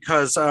menu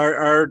because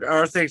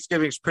our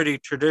Thanksgiving is pretty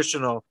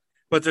traditional,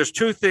 but there's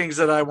two things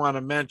that I want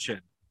to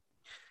mention.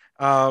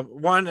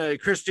 One,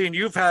 Christine,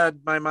 you've had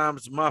my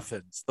mom's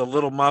muffins, the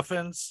little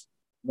muffins.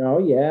 Oh,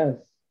 yes.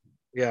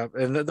 Yeah,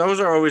 and those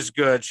are always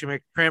good. She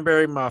makes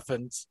cranberry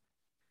muffins,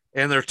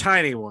 and they're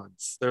tiny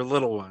ones. They're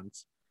little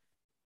ones.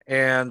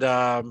 And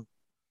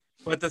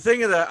but the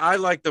thing that I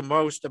like the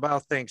most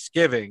about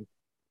Thanksgiving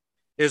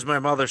is my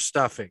mother's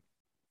stuffing.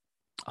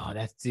 Oh,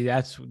 that's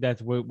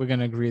we're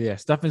gonna agree there.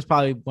 Stuffing is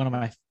probably one of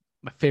my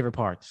favorite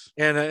parts.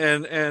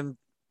 And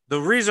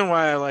the reason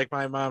why I like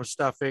my mom's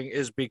stuffing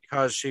is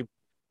because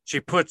she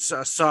puts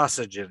a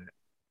sausage in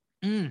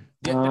it.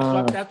 Yeah,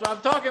 that's what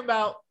I'm talking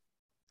about.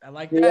 I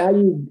like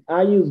that.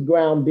 I use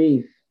ground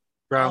beef.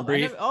 Ground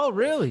beef. Oh,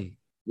 really?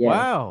 Yeah.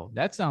 Wow,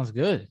 that sounds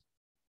good.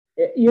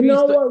 You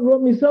know what,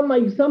 Rumi? Some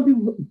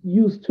people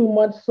use too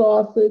much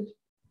sausage,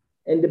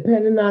 and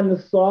depending on the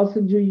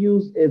sausage you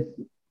use, it's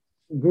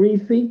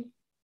greasy.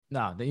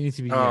 No, they need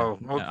to be. Oh,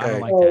 okay. No, I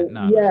don't like that.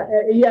 No.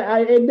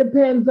 It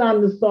depends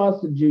on the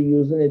sausage you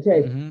use and the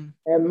taste. Mm-hmm.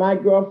 And my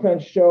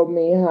girlfriend showed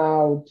me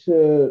how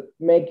to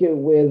make it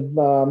with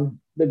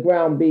the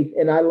ground beef,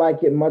 and I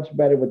like it much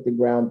better with the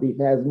ground beef.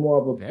 It has more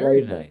of a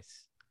Very flavor.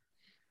 Nice.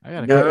 I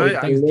gotta go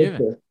for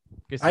Thanksgiving.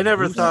 I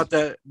never thought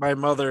that my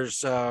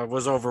mother's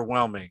was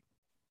overwhelming.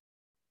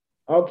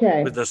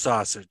 Okay. With the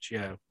sausage,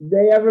 yeah.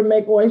 They ever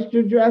make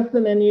oyster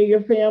dressing? Any of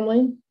your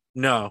family?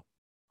 No.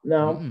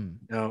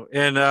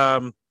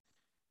 Mm-hmm.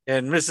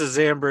 And Mrs.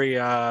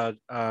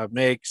 Zambri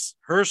makes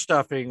her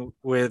stuffing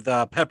with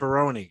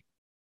pepperoni.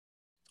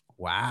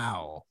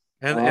 Wow.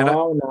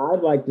 I'd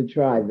like to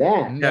try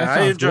that. Yeah,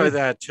 I enjoy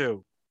that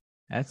too.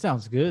 That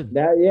sounds good.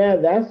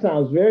 That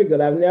sounds very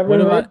good. I've never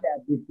heard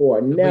that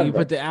before. Never. You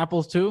put the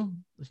apples too?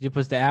 You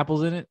put the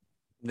apples in it?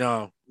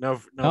 No.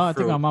 I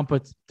think my mom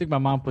puts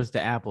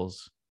the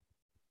apples.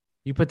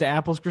 You put the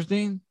apples,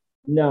 Christine?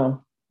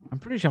 No. I'm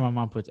pretty sure my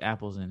mom puts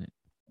apples in it.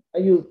 I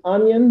use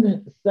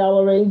onion,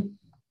 celery,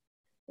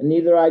 and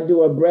either I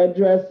do a bread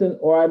dressing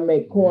or I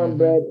make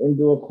cornbread and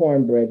do a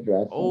cornbread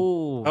dressing.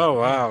 Oh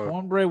wow!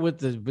 Cornbread with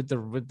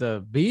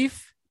the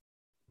beef,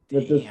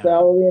 with the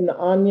celery and the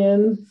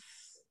onions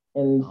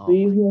and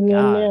seasoning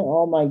in there.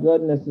 Oh my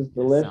goodness, it's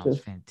delicious! Sounds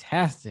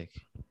fantastic.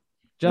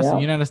 Justin,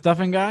 you're not a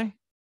stuffing guy?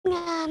 No,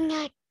 I'm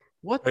not.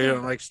 What? You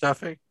don't like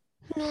stuffing?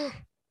 Nah.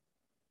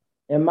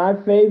 And my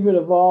favorite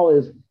of all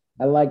is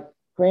I like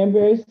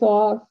cranberry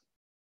sauce,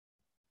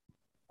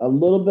 a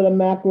little bit of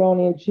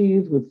macaroni and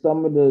cheese with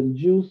some of the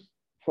juice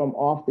from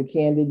off the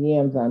candied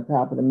yams on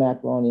top of the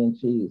macaroni and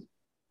cheese.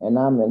 And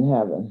I'm in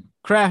heaven.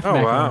 Kraft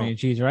macaroni and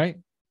cheese, right?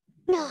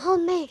 No,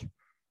 homemade.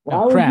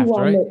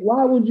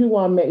 Why would you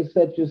want to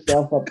set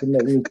yourself up to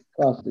make me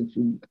cuss at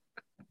you,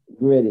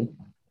 Griddy?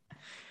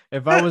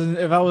 If I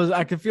was,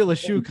 I could feel a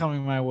shoe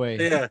coming my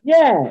way.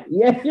 Yeah.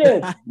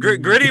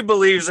 Griddy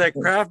believes that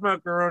Kraft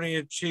macaroni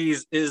and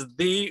cheese is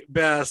the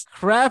best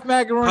Kraft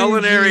macaroni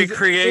culinary and cheese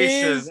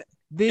creation is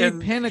the in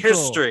pinnacle.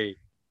 history.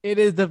 It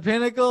is the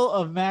pinnacle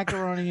of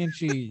macaroni and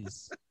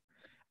cheese.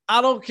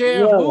 I don't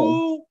care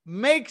who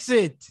makes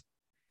it.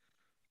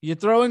 You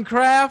throw in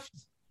Kraft,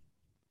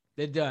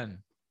 they're done.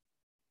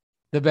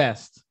 The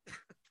best.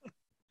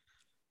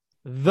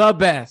 The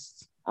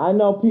best. I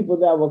know people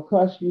that will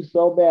cuss you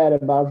so bad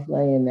about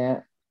saying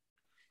that.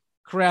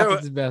 Kraft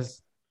is the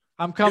best.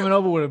 I'm coming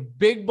over with a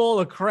big bowl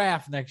of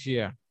Kraft next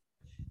year.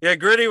 Yeah,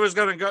 Griddy was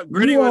going to go.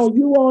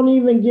 You won't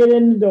even get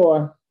in the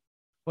door.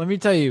 Let me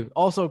tell you.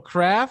 Also,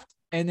 Kraft.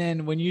 And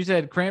then when you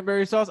said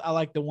cranberry sauce, I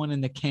like the one in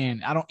the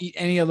can. I don't eat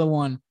any other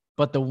one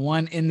but the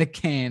one in the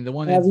can. The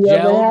one that's Have you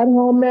ever had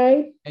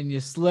homemade? And you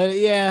slit it.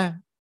 Yeah,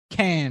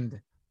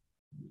 canned.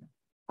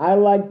 I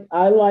like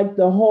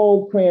the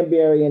whole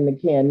cranberry in the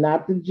can,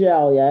 not the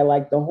jelly. I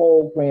like the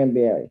whole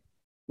cranberry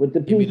with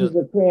the pieces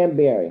of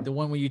cranberry. The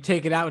one where you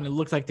take it out and it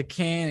looks like the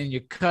can and you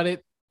cut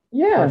it.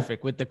 Yeah.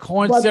 Perfect. With the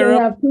corn but syrup.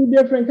 They have two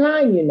different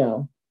kinds, you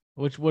know.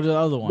 What are the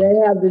other ones? They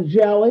have the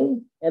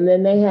jelly and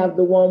then they have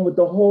the one with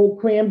the whole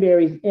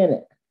cranberries in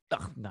it.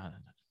 Oh, no.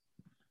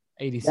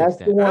 86 That's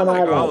that. the one I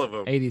like all of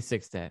them.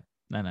 86 that.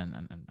 No.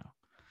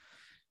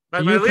 My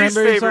least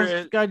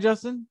favorite guy,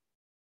 Justin?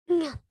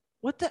 No.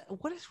 What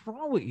is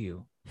wrong with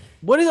you?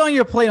 What is on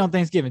your plate on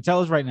Thanksgiving?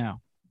 Tell us right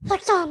now.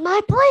 What's on my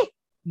plate?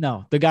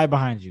 No, the guy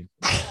behind you.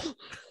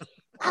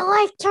 I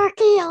like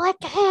turkey. I like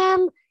the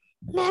ham,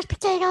 mashed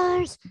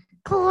potatoes,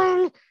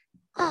 corn,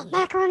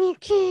 macaroni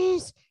and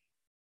cheese,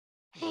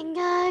 and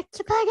it's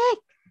about it.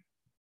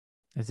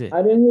 That's it.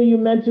 I didn't hear you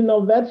mention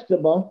no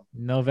vegetable.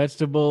 No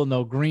vegetable,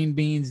 no green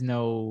beans,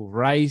 no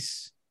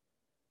rice.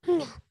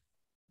 No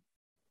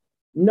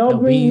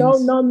green,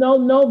 beans.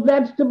 no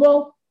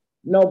vegetable.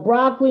 No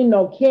broccoli,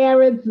 no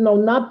carrots, no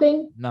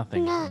nothing?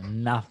 Nothing. Oh,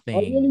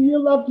 you're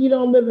lucky you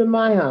don't live in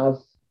my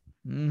house.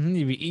 Mm-hmm.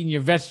 You be eating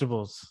your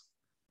vegetables.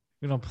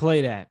 We don't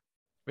play that.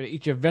 Better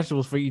eat your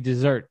vegetables for your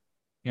dessert.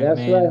 That's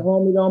right,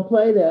 homie. Don't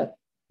play that.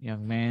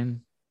 Young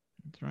man.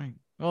 That's right.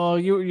 Oh,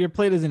 your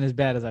plate isn't as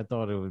bad as I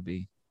thought it would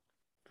be.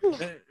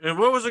 And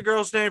what was the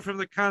girl's name from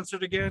the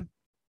concert again?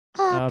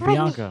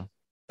 Bianca.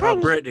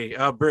 Brittany.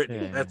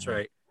 Brittany. Yeah, That's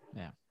right.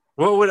 Yeah.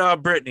 What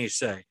would Brittany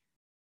say?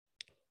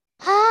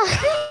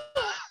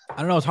 I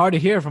don't know. It's hard to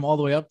hear from all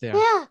the way up there.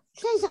 Yeah,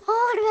 she's all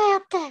the way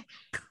up there.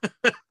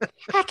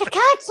 At the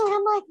concert,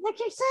 I'm like, what'd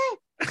you say?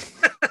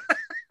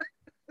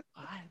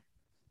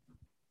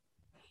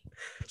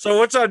 So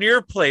what's on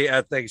your plate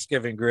at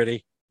Thanksgiving,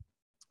 Griddy?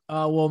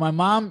 Well, my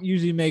mom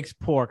usually makes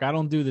pork. I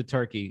don't do the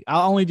turkey.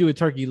 I'll only do a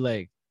turkey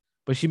leg.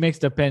 But she makes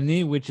the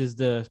penne, which is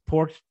the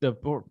pork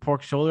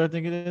shoulder, I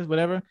think it is,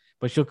 whatever.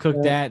 But she'll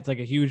cook that. It's like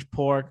a huge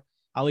pork.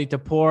 I'll eat the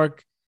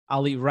pork.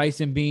 I'll eat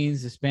rice and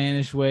beans the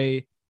Spanish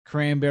way,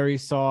 cranberry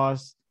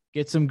sauce,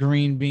 get some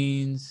green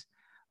beans,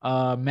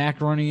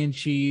 macaroni and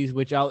cheese,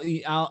 which I'll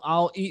eat.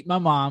 I'll eat my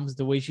mom's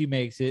the way she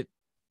makes it.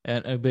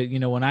 But you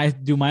know, when I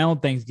do my own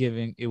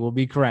Thanksgiving, it will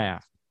be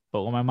Kraft.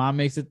 But when my mom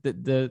makes it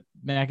the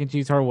mac and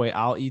cheese her way,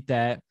 I'll eat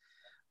that.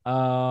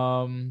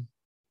 The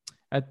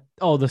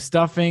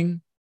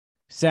stuffing,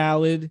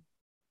 salad,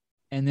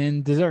 and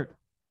then dessert.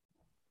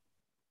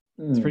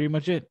 That's pretty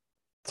much it.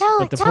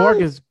 But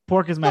the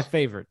pork is my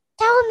favorite.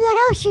 Tell him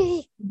what else you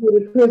eat.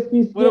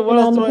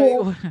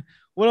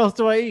 What else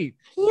do I eat?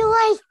 You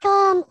like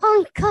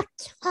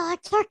uncooked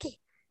turkey.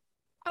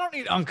 I don't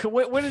eat uncooked.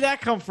 Where did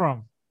that come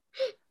from?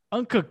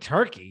 Uncooked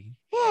turkey?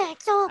 Yeah,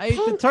 it's all I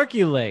eat the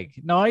turkey leg.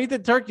 No, I eat the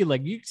turkey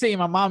leg. You say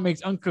my mom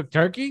makes uncooked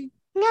turkey?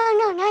 No,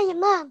 not your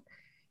mom.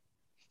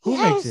 Who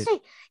makes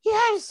it? You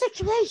had a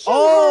situation.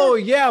 Oh,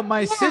 yeah,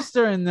 my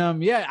sister and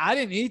them. Yeah, I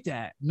didn't eat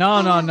that.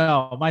 No.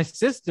 My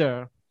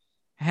sister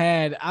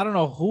had, I don't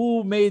know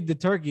who made the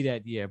turkey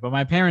that year, but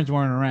my parents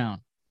weren't around.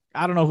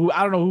 I don't know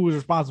who was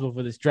responsible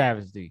for this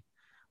travesty.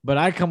 But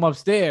I come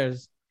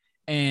upstairs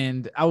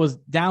and I was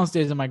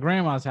downstairs in my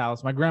grandma's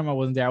house. My grandma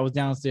wasn't there. I was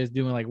downstairs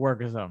doing like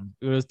work or something.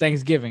 It was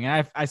Thanksgiving.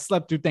 And I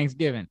slept through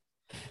Thanksgiving.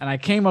 And I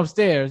came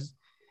upstairs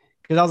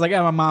because I was like,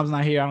 my mom's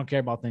not here. I don't care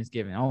about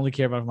Thanksgiving. I only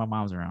care about if my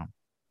mom's around.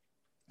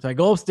 So I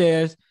go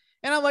upstairs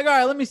and I'm like, all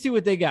right, let me see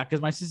what they got.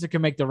 Because my sister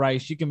can make the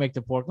rice. She can make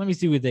the pork. Let me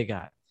see what they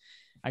got.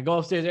 I go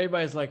upstairs.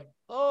 Everybody's like,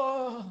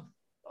 oh.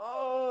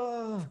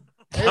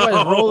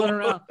 Everybody's rolling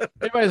around.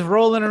 Everybody's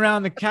rolling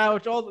around the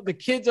couch. All the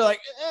kids are like,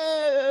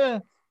 eh.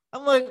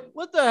 I'm like,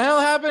 what the hell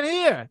happened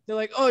here? They're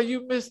like, oh,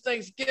 you missed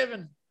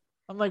Thanksgiving.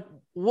 I'm like,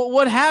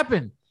 what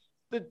happened?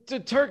 The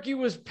turkey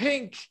was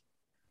pink.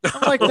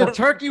 I'm like, the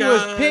turkey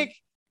was pink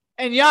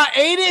and y'all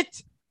ate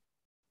it?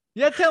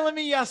 You're telling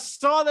me y'all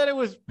saw that it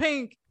was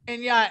pink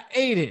and y'all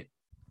ate it.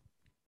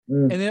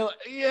 And they're like,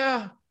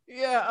 yeah.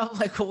 I'm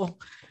like, well,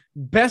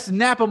 best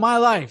nap of my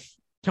life.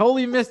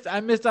 Totally I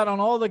missed out on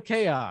all the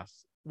chaos.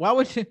 Why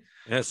would you?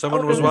 Yeah,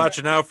 someone was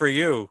watching out for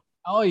you.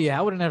 Oh, yeah.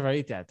 I would have never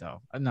ate that,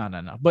 though.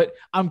 No. But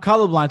I'm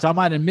colorblind, so I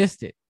might have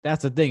missed it.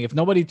 That's the thing. If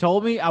nobody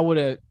told me, I would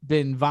have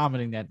been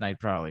vomiting that night,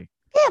 probably.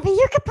 Yeah, but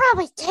you could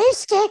probably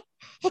taste it.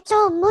 It's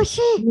all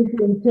mushy. You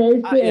can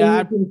taste it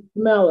and you can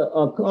smell it.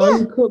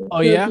 Uncooked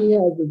turkey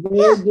has a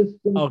very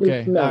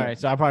distinctive smell. All right.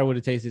 So I probably would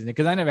have tasted it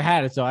because I never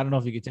had it, so I don't know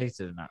if you could taste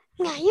it or not.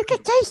 No, you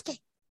could taste it.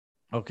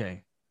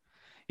 Okay.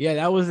 Yeah,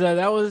 that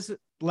was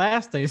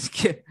last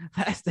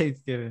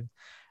Thanksgiving.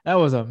 That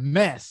was a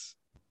mess.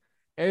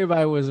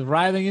 Everybody was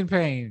writhing in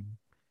pain.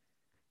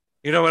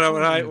 You know, when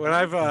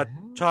I've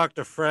talked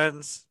to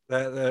friends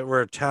that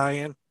were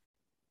Italian,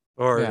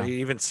 or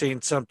even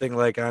seen something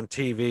like on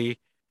TV,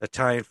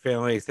 Italian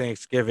family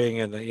Thanksgiving,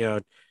 and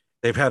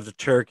they've had the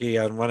turkey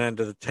on one end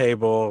of the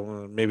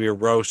table, maybe a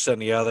roast on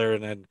the other,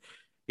 and then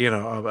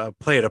a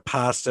plate of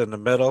pasta in the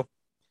middle.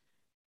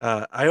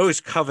 I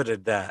always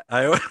coveted that.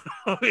 I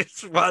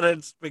always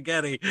wanted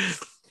spaghetti.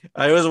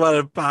 I always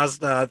wanted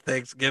pasta on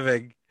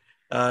Thanksgiving.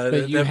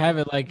 But you have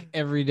it like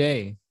every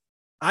day.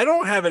 I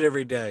don't have it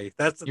every day.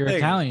 That's the thing. You're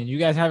Italian. You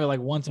guys have it like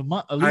once a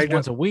month, at least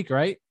once a week,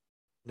 right?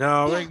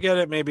 No, we get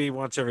it maybe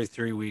once every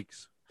 3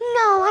 weeks. No,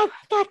 I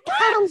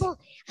don't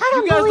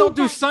You guys don't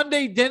do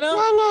Sunday dinner?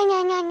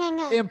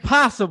 No.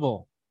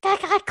 Impossible.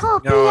 I call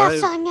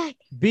BS on that.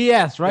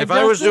 BS, right? If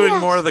I was doing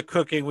more of the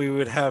cooking, we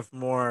would have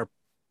more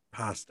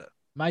pasta.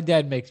 My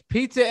dad makes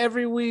pizza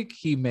every week.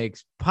 He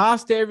makes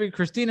pasta every.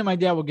 Christina, my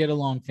dad will get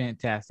along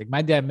fantastic.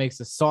 My dad makes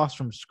the sauce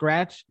from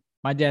scratch.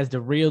 My dad's the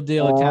real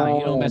deal Italian.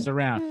 He don't mess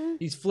around.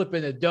 He's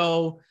flipping the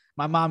dough.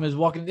 My mom is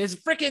walking. There's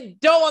freaking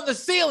dough on the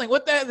ceiling.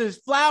 What the hell? There's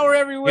flour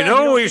everywhere. You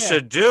know what we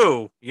should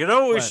do? You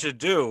know what we should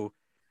do?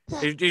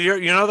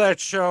 You know that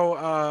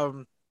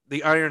show,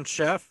 The Iron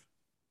Chef?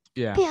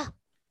 Yeah.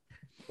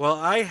 Well,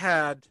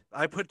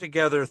 I put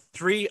together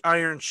 3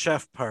 Iron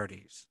Chef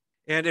parties.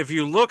 And if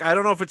you look, I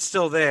don't know if it's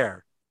still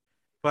there,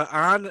 but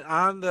on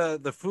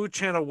the Food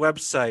Channel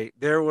website,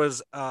 there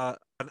was an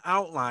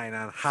outline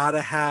on how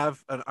to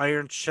have an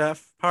Iron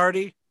Chef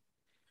party.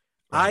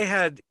 Right. I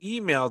had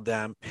emailed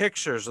them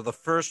pictures of the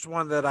first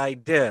one that I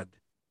did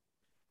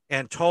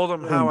and told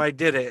them how I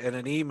did it in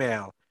an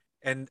email.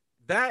 And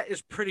that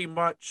is pretty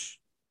much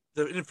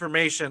the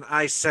information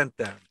I sent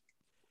them.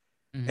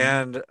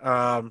 And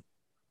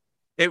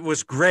it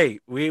was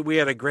great. We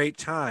had a great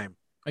time.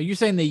 Are you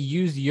saying they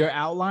used your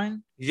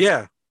outline?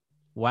 Yeah.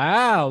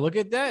 Wow, look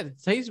at that.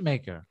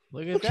 Tastemaker.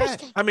 Look at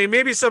that. I mean,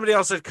 maybe somebody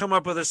else had come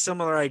up with a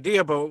similar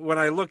idea, but when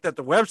I looked at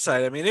the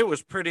website, I mean, it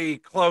was pretty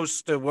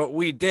close to what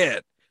we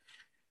did.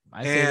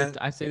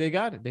 I say they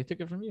got it. They took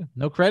it from you.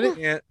 No credit?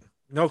 Yeah,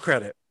 no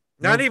credit.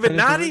 Not even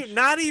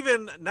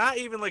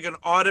like an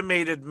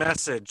automated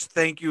message.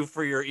 Thank you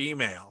for your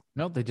email.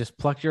 No, they just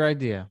plucked your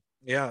idea.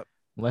 Yeah.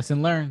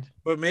 Lesson learned.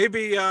 But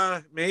maybe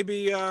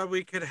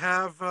we could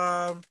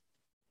have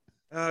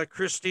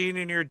Christine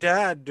and your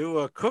dad do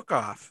a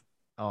cook-off.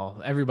 Oh,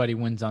 everybody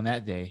wins on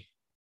that day.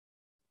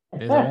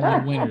 There's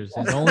only winners.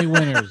 There's only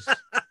winners.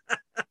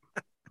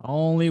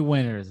 Only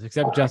winners,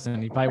 except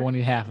Justin. He probably won't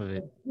eat half of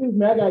it. Excuse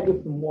me, I gotta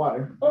get some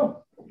water.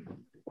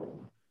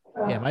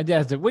 Yeah, my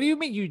dad's like, what do you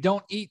mean you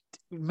don't eat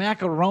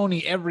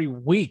macaroni every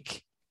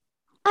week?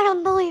 I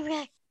don't believe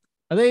that.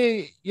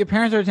 Your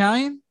parents are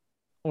Italian?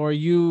 Or are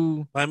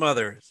you? My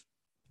mother is.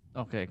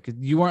 Okay, because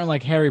you weren't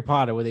like Harry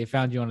Potter where they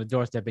found you on the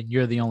doorstep and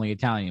you're the only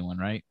Italian one,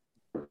 right?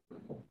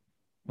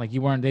 Like they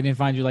didn't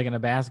find you like in a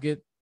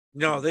basket?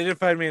 No, they didn't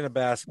find me in a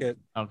basket.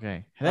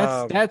 Okay.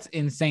 That's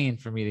insane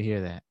for me to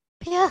hear that.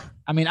 Yeah.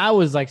 I mean, I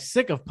was like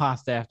sick of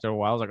pasta after a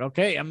while. I was like,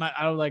 okay,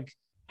 I like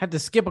had to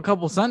skip a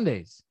couple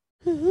Sundays.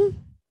 Well,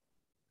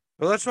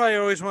 that's why I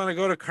always want to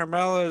go to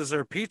Carmela's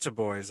or Pizza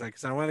Boys,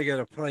 because I want to get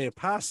a plate of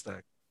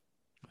pasta.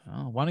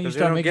 Oh, why don't you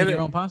start making your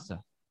own pasta?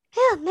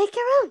 Yeah, make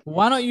your own.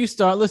 Why don't you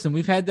start? Listen,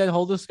 we've had that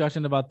whole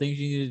discussion about things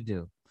you need to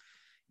do.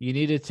 You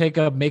need to take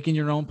up making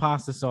your own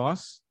pasta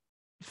sauce.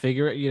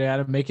 Figure it. You got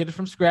to make it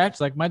from scratch,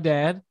 like my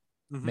dad.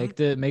 Make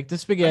the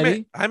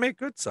spaghetti. I make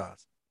good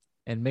sauce.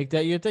 And make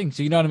that your thing.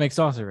 So you know how to make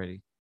sauce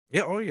already.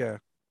 Yeah. Oh yeah.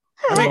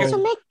 All right, so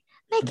make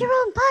your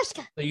own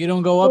pasta. So you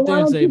don't go up there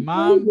and say,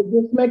 "Mom."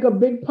 Just make a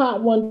big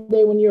pot one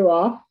day when you're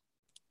off.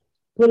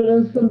 Put it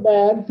in some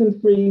bags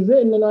and freeze it,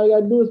 and then all you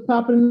gotta do is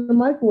pop it in the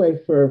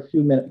microwave for a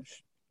few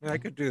minutes. Yeah, I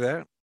could do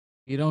that.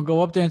 You don't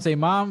go up there and say,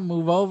 "Mom,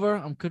 move over.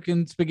 I'm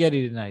cooking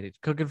spaghetti tonight. It's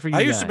cooking for you."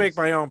 I used to make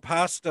my own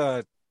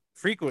pasta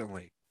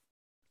frequently.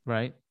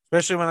 Right.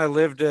 Especially when I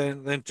lived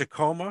in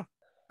Tacoma.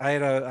 I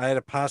had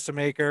a pasta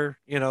maker,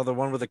 the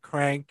one with a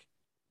crank.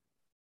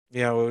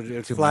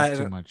 It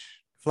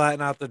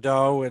flatten out the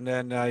dough, and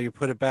then you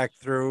put it back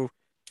through.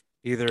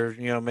 Either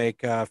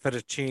make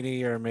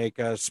fettuccine or make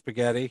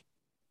spaghetti.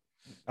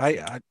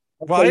 I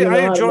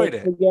enjoyed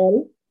it.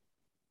 Spaghetti?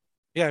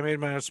 Yeah, I made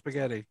my own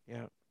spaghetti.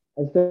 Yeah.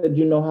 I said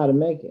you know how to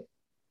make it.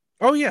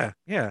 Oh yeah,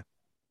 yeah.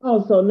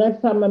 Oh, so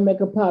next time I make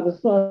a pot of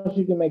sauce,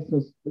 you can make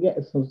some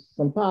spaghetti,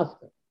 some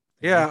pasta.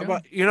 Yeah,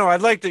 but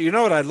I'd like to. You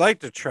know what I'd like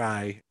to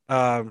try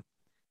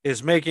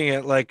is making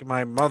it like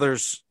my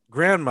mother's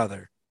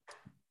grandmother.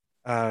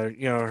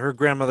 Her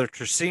grandmother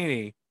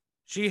Tracini.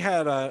 She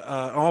had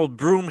a old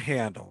broom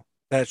handle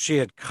that she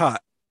had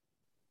cut,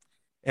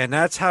 and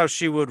that's how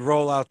she would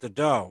roll out the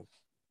dough.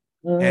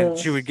 And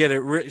she would get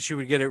it. She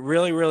would get it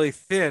really, really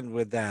thin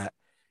with that,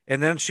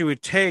 and then she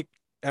would take.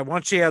 And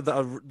once she had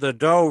the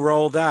dough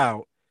rolled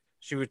out,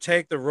 she would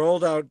take the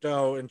rolled out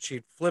dough and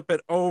she'd flip it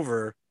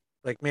over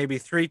like maybe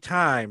 3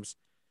 times,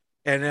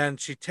 and then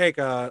she'd take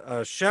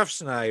a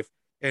chef's knife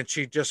and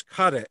she'd just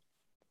cut it.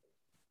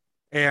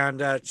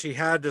 And she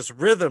had this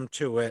rhythm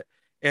to it,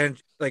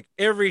 and like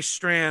every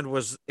strand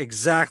was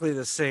exactly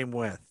the same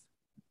width.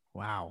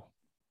 Wow.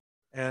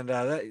 And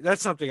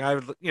that's something I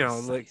would,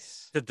 like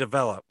to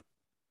develop.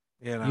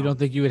 You don't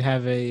think you would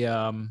have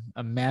a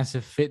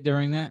massive fit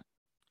during that?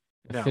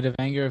 A fit of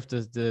anger if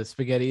the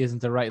spaghetti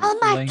isn't the right Oh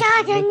my length?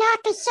 God, you're not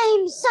the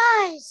same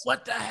size.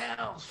 What the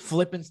hell?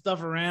 Flipping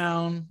stuff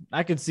around.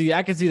 I could see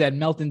that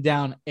melting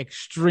down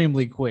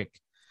extremely quick.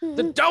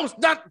 The dough's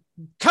not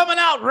coming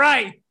out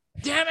right.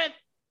 Damn it.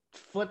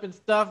 Flipping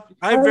stuff.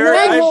 I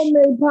like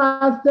homemade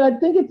pasta. I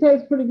think it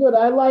tastes pretty good.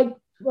 I like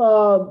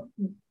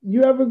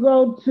you ever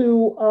go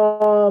to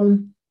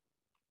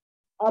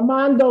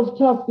Armando's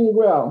Tuscan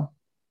Grill?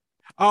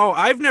 Oh,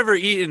 I've never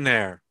eaten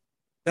there.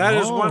 That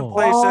is one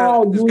place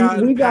that has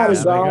gotten we gotta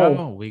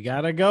go. We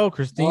gotta go.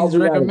 Christine's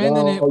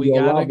recommending it. We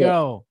gotta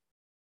go.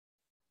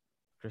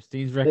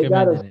 Christine's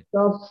recommending it. They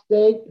got a stuffed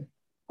steak.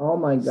 Oh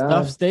my God.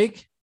 Stuffed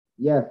steak?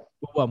 Yes.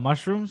 What,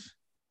 mushrooms?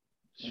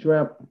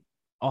 Shrimp.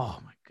 Oh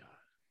my God.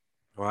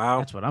 Wow.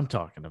 That's what I'm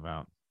talking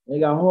about. They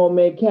got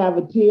homemade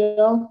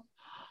cavatello.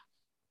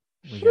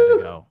 We gotta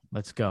go.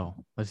 Let's go.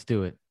 Let's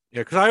do it.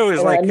 Yeah, because I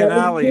always like Canales.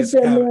 I never get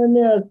their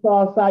marinara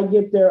sauce. I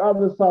get their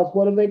other sauce.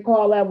 What do they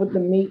call that with the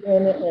meat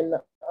in it and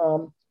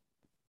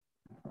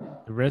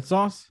the red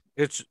sauce?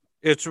 It's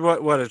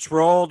what it's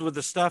rolled with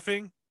the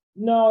stuffing.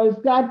 No, it's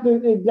got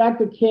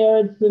the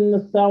carrots and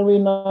the celery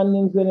and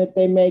onions in it.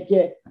 They make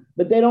it,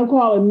 but they don't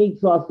call it meat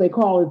sauce. They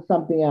call it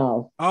something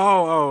else.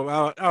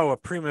 A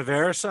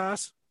primavera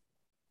sauce?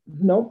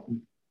 Nope.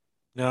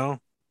 No,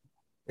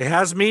 it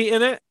has meat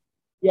in it.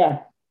 Yeah.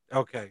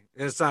 Okay,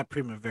 it's not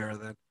primavera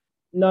then.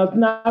 No, it's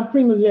not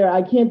primavera.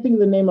 I can't think of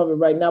the name of it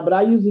right now, but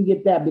I usually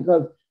get that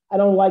because I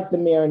don't like the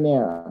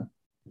marinara.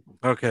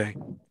 Okay.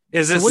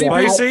 Is it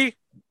spicy?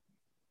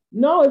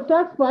 No, it's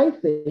not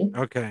spicy.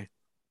 Okay.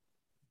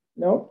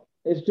 Nope.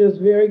 It's just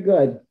very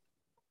good.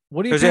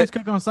 What do you guys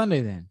cook on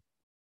Sunday then?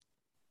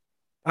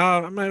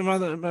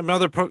 My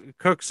mother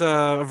cooks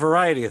a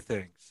variety of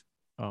things.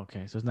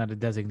 Okay, so it's not a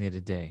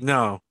designated day.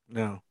 No.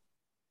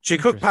 She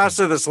cooked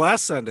pasta this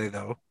last Sunday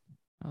though.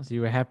 Oh, so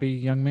you were a happy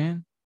young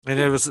man? And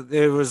it was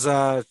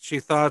she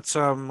thought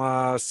some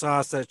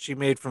sauce that she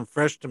made from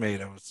fresh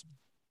tomatoes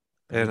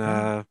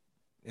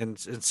in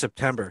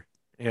September.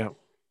 Yeah.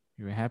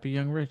 You were happy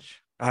young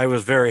Rich. I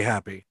was very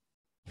happy.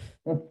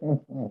 I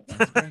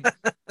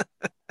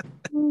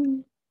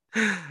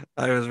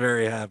was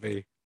very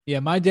happy. Yeah,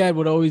 my dad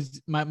would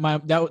always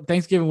that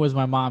Thanksgiving was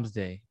my mom's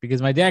day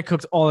because my dad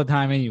cooks all the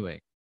time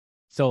anyway.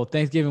 So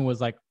Thanksgiving was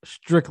like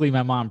strictly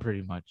my mom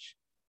pretty much.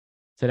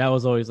 So that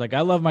was always like,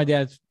 I love my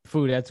dad's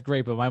food. That's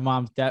great. But my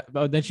mom's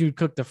then she would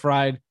cook the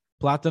fried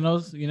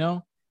platanos,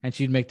 and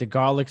she'd make the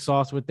garlic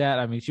sauce with that.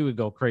 I mean, she would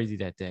go crazy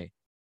that day.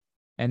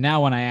 And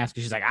now when I ask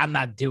her, she's like, I'm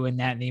not doing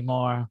that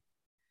anymore.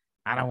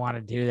 I don't want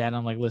to do that. And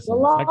I'm like, listen, it's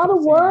a lot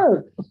of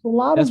work. It's a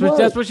lot of work.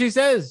 That's what she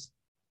says.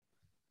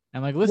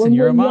 I'm like, listen,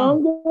 you're a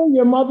mom. Younger,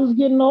 your mother's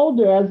getting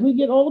older. As we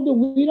get older,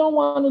 we don't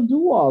want to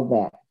do all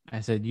that.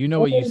 I said, you know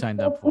what you signed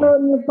up for. Her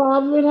and your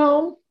father at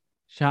home?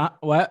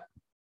 What?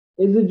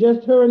 Is it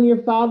just her and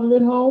your father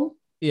at home?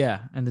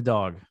 Yeah, and the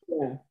dog.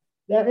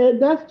 Yeah,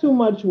 that's too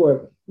much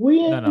work.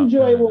 We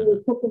enjoy when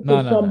we're cooking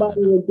for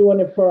somebody. We're doing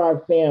it for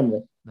our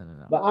family. No.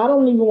 But I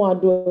don't even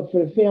want to do it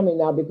for the family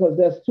now because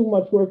that's too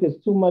much work.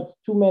 It's too much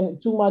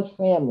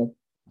family.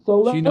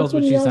 So she knows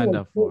what she signed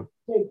up for.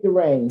 Take the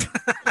reins.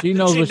 She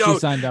knows what she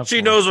signed up for.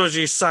 She knows what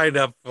she signed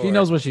up for. She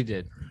knows what she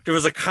did. It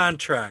was a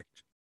contract.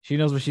 She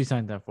knows what she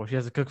signed up for. She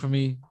has to cook for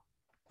me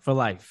for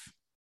life.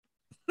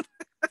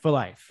 For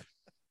life.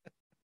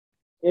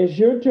 It's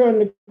your turn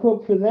to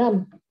cook for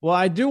them. Well,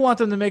 I do want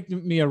them to make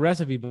me a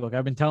recipe book.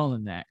 I've been telling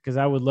them that because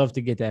I would love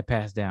to get that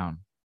passed down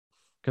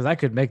because I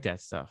could make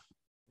that stuff.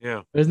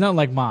 Yeah. There's nothing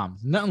like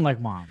moms. Nothing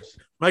like moms.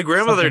 My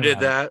grandmother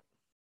did that.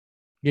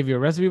 Give you a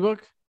recipe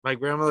book? My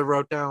grandmother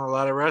wrote down a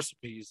lot of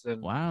recipes.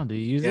 And wow. Do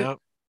you use it?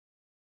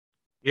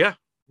 Yeah.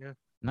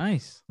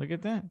 Nice. Look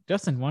at that.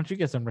 Justin, why don't you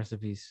get some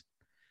recipes?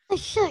 I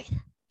should.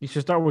 You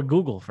should start with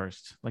Google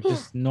first. Like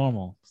just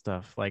normal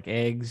stuff like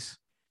eggs,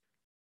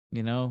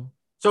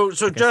 So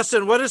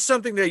Justin, what is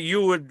something that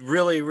you would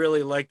really,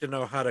 really like to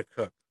know how to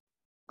cook?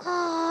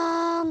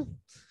 I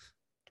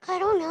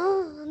don't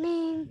know. I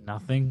mean,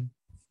 nothing.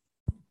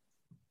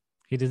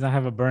 He does not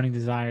have a burning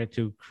desire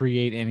to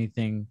create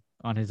anything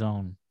on his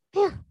own.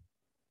 Yeah.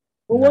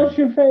 Well, what's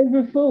your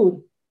favorite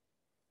food?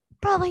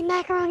 Probably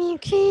macaroni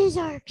and cheese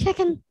or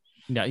chicken.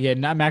 No, yeah,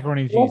 not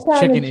macaroni and cheese. What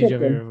kind Chicken of is your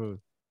chicken? favorite food.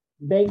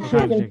 Baked What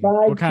kind of chicken, chicken?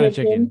 fried What kind of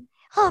chicken?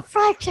 Oh,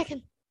 fried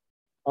chicken.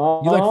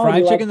 Oh, You like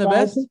fried chicken the fried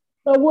best? chicken?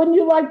 So wouldn't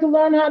you like to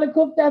learn how to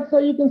cook that so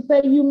you can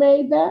say you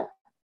made that?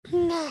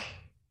 Nah.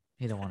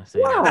 He don't want to say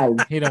Why?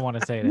 that. He don't want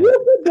to say You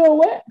that. could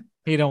do it.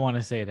 He don't want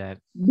to say that.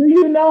 Do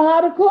you know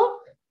how to cook?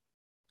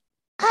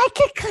 I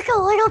could cook a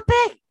little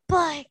bit,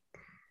 but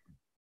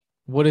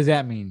What does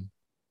that mean?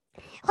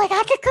 like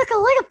I could cook a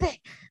little bit,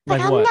 but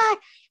Like I'm what?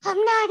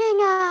 not in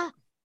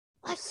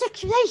a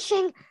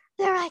situation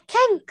where I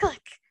can cook.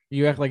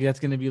 You act like that's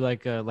going to be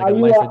like a Are you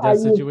life or death afraid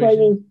of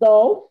situation. the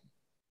stove?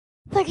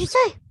 What'd you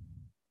say?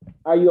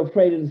 Are you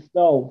afraid of the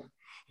stove?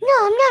 No,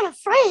 I'm not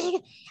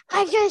afraid.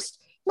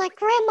 My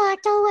grandma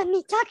don't let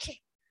me touch it.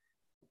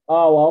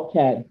 Oh,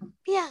 okay.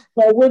 Yeah.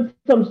 So with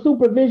some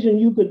supervision,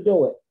 you could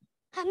do it.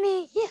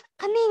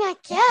 I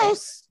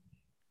guess.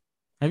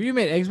 Have you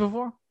made eggs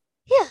before?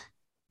 Yeah.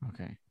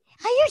 Okay.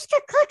 I used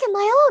to cook in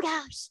my old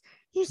house.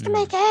 Used to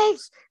make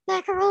eggs,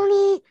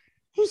 macaroni.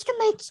 Used to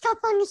make stuff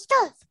on the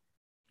stove.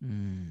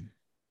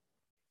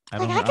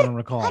 I don't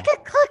recall. I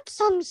could cook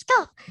some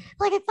stuff.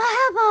 Like if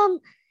I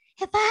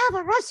have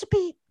a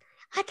recipe,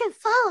 I can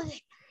follow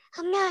it.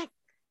 I'm not,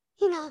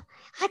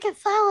 I can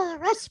follow the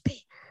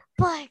recipe,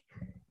 but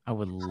I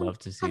would love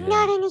to see I'm that.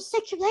 not in a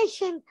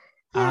situation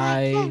where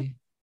I can.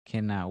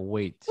 Cannot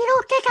wait. You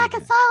don't think I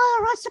can follow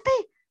a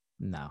recipe?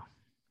 No.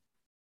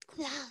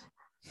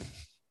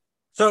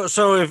 No.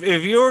 So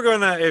if you were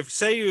gonna, if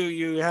say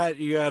you had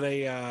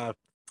a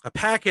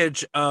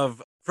package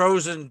of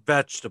frozen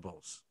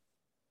vegetables,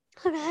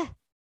 Okay.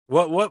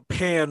 what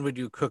pan would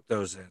you cook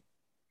those in?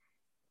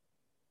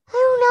 I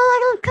don't know. I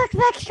don't cook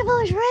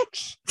vegetables,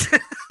 Rich.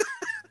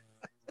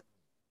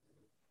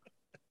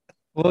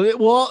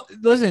 Well,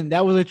 listen,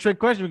 that was a trick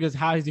question because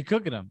how is he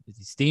cooking them? Is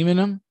he steaming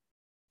them?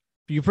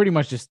 You pretty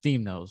much just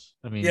steam those.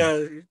 I mean, Yeah,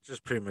 you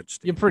just pretty much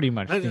steam. You pretty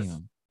much steam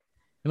them,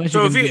 unless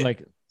So you if can you- do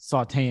like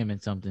saute them in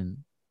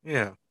something.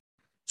 Yeah.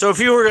 So if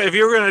you were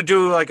gonna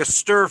do like a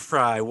stir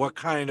fry, what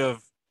kind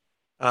of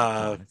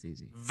That's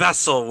easy.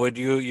 vessel would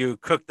you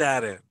cook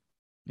that in?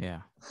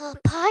 Yeah.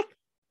 Pot?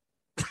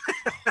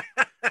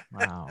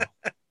 Wow.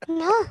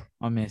 No.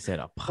 My man said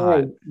a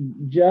pot. Hey,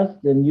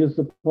 Justin, you're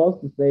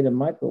supposed to say the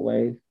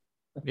microwave.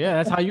 Yeah,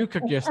 that's how you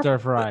cook your stir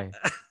fry.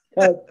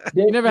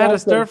 You never had a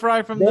stir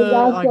fry from they the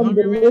got like some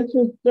Hungry Man?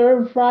 delicious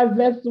stir fry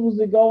vegetables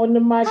that go in the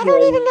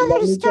microwave. even know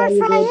what a stir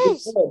fry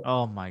is.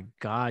 Oh my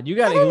God! You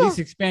got to at least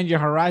expand your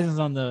horizons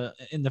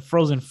in the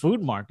frozen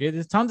food market.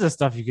 There's tons of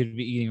stuff you could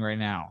be eating right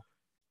now.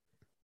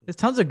 There's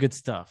tons of good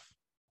stuff.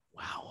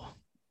 Wow!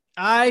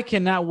 I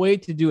cannot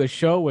wait to do a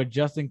show where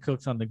Justin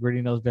cooks on the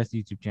Griddy Knows Best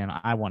YouTube channel.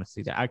 I want to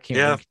see that. I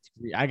can't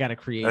wait. I got to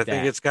create that. I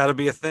think it's got to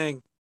be a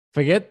thing.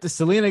 Forget the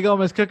Selena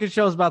Gomez cooking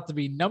show is about to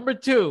be number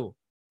 2.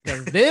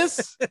 Because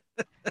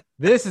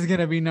this is going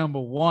to be number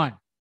 1.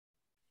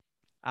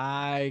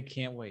 I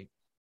can't wait.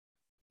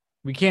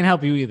 We can't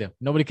help you either.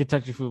 Nobody can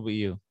touch your food but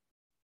you.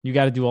 You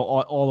got to do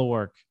all the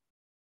work.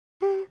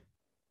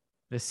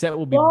 The set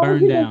will be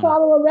burned down. If you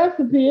follow a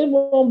recipe, it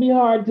won't be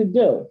hard to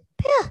do.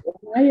 Yeah.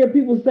 When I hear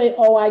people say,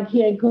 "Oh, I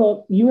can't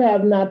cook," you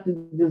have not the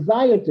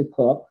desire to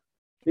cook,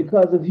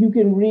 because if you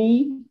can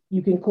read,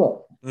 you can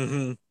cook.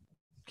 Mm-hmm.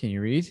 Can you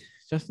read,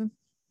 Justin?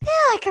 Yeah,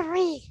 I can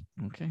read.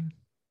 Okay.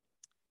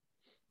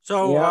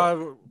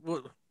 So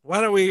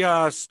why don't we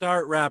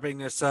start wrapping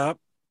this up?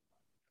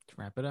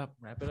 Wrap it up.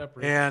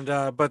 Rich. And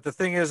but the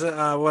thing is,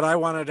 what I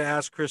wanted to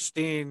ask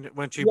Christine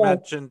when she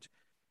mentioned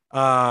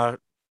what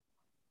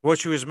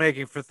she was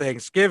making for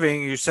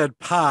Thanksgiving, you said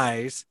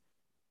pies.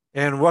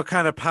 And what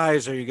kind of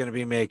pies are you going to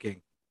be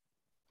making?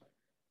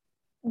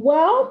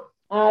 Well,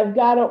 I've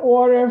got an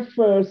order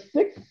for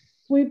 6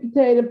 sweet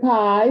potato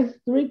pies,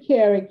 3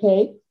 carrot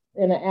cakes,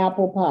 and an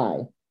apple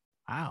pie.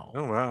 Wow.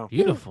 Oh, wow.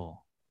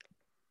 Beautiful.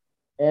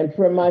 And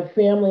for my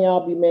family,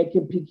 I'll be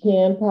making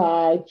pecan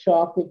pie,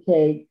 chocolate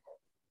cake,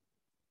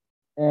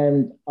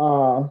 and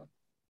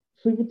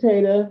sweet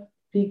potato,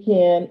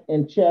 pecan,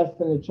 and chest,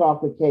 and the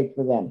chocolate cake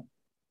for them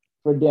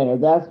for dinner.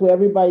 That's where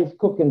everybody's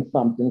cooking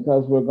something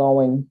because we're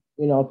going,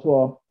 to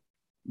a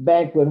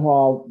banquet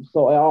hall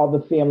so all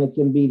the family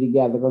can be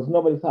together because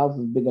nobody's house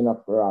is big enough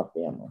for our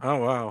family. Oh,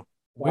 wow.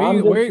 Where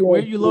are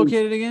you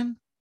located again?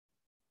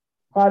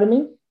 Pardon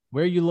me?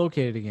 Where are you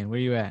located again? Where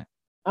are you at?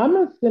 I'm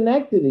in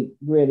Schenectady,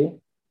 Griddy.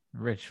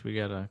 Rich, we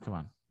gotta come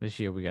on. This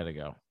year we gotta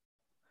go.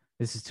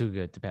 This is too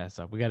good to pass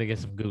up. We gotta get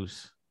some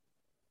goose.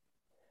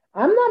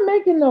 I'm not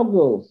making no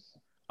goose.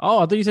 Oh,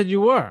 I thought you said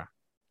you were.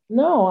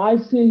 No, I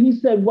see. He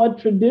said, "What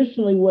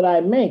traditionally would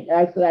I make?"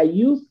 I said, "I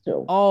used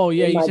to." Oh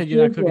yeah, you said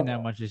you're not cooking were...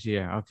 that much this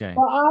year. Okay.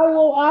 Well,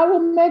 I will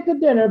make a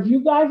dinner. If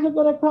you guys are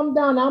gonna come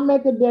down, I'll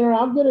make a dinner.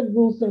 I'll get a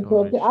goose and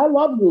cook it. I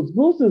love goose.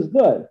 Goose is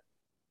good.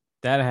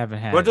 That I haven't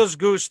had. What does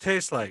goose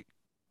taste like?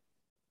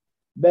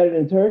 Better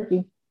than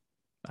turkey.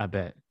 I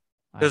bet.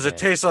 Does it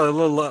taste a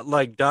little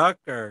like duck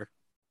or?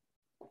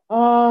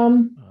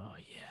 Oh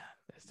yeah,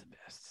 that's the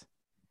best.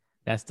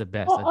 That's the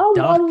best. A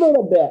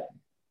little bit.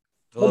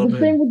 But the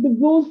thing with the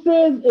goose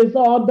is, it's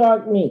all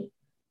dark meat.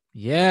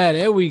 Yeah,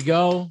 there we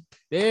go.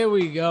 There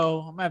we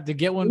go. I'm gonna have to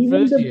get one for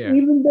this year.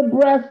 Even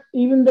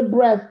the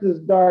breast is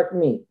dark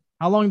meat.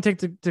 How long it take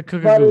to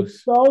cook but a goose?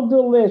 It's so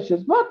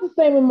delicious. About the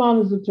same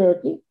amount as a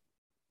turkey.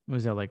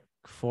 Was that like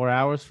 4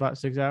 hours,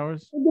 6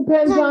 hours? It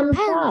depends on the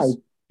size.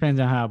 Depends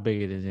on how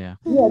big it is, yeah.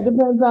 Yeah, it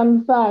depends on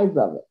the size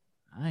of it.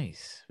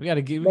 Nice. We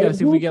gotta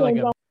see if we get like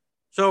a.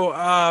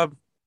 So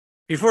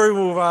before we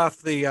move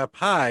off the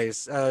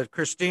pies,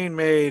 Christine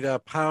made a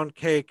pound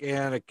cake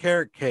and a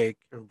carrot cake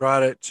and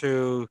brought it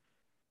to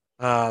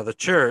the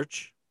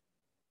church.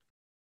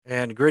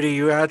 And Griddy,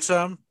 you had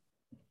some?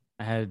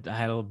 I had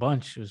a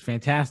bunch. It was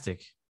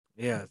fantastic.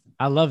 Yeah,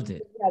 I loved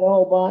it. You had a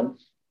whole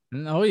bunch.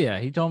 Oh yeah,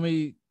 he told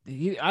me I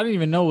didn't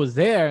even know it was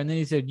there, and then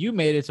he said you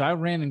made it, so I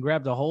ran and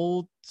grabbed a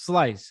whole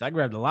slice. I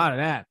grabbed a lot of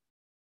that.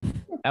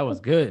 That was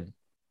good.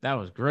 That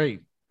was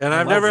great. And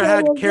I've never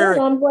had carrot.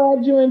 I'm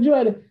glad you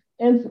enjoyed it.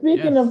 And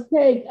speaking of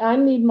cake, I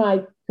need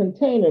my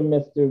container,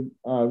 Mr.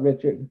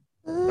 Richard.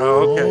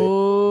 Oh, okay.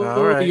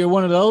 All right. You're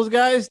one of those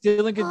guys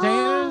stealing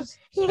containers?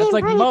 That's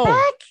like Mo.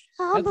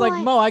 That's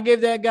like Mo. I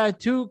gave that guy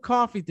 2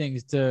 coffee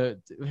things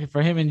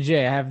for him and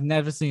Jay. I have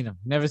never seen him.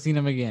 Never seen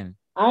him again.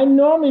 I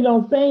normally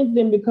don't say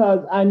anything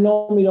because I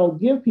normally don't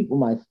give people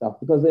my stuff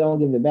because they don't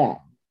give it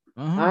back.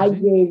 I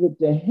gave it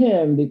to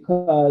him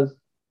because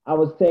I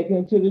was taking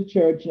it to the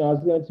church and I was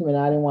giving it to him and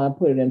I didn't want to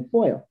put it in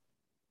foil.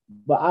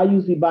 But I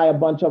usually buy a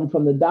bunch of them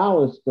from the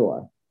dollar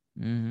store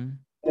and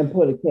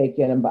put a cake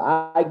in them. But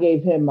I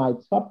gave him my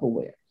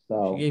Tupperware.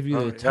 So she gave you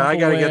the Tupperware. I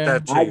got to get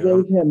that too. I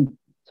gave him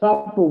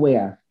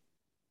Tupperware.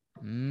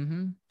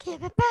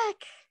 Give it back.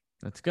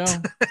 Let's go.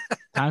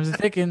 Time's a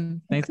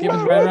ticking.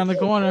 Thanksgiving's right around the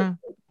corner.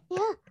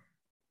 Yeah.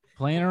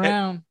 Playing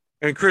around.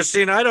 And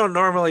Christine, I don't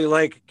normally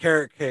like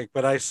carrot cake,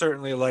 but I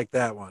certainly like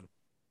that one.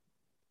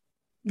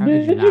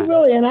 Did you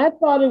really? And I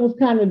thought it was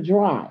kind of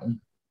dry.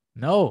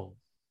 No.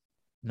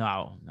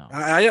 That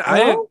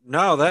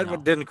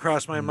didn't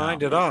cross my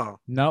mind at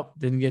all. Nope,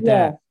 didn't get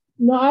that.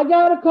 No, I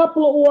got a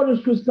couple of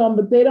orders for some,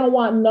 but they don't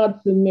want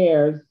nuts in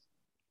theirs.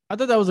 I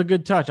thought that was a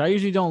good touch. I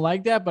usually don't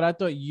like that, but I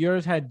thought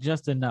yours had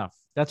just enough.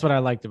 That's what I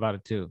liked about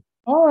it too.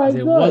 All right,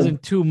 it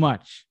wasn't too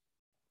much.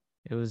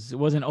 It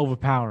wasn't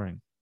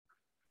overpowering,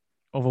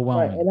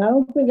 overwhelming. Right, and I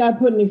don't think I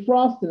put any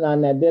frosting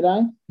on that, did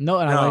I? No,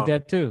 and I like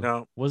that too.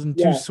 No, wasn't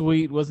too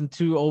sweet, wasn't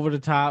too over the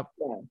top.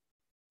 Yeah.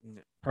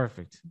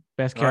 Perfect.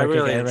 Best carrot cake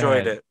I really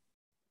enjoyed it.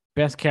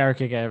 Best carrot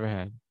cake I ever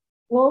had.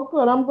 Well,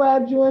 good. I'm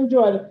glad you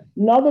enjoyed it.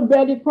 Another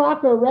Betty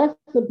Crocker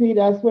recipe.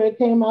 That's where it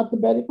came out, the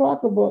Betty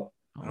Crocker book.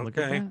 Oh,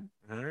 okay.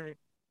 All right.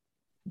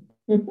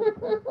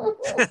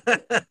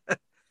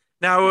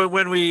 Now,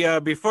 when we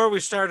before we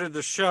started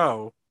the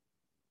show,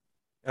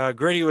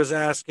 Griddy was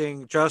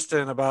asking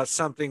Justin about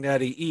something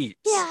that he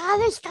eats. Yeah, I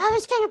was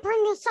going to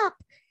bring this up.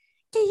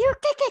 Do you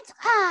think it's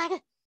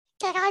odd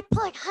that I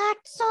put hot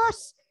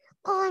sauce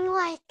on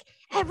like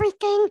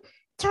everything?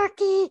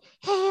 Turkey,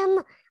 ham,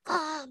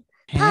 pot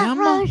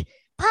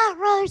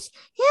roast.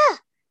 Yeah.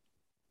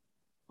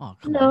 Oh,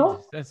 come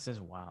on. That's just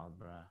wild,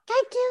 bro.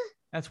 Thank you.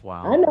 That's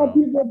wild. I know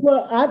people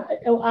put.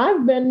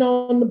 I've been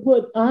known to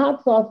put a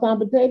hot sauce on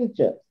potato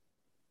chips.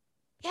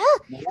 Yeah,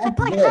 I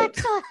put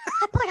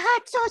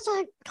hot sauce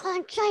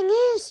on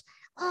Chinese,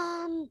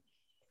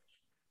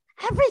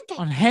 everything.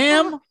 On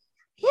ham?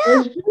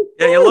 Yeah.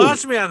 Yeah, you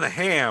lost me on the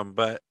ham,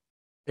 but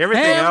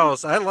everything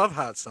else, I love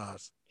hot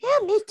sauce. Yeah,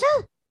 me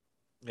too.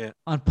 Yeah.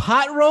 On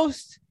pot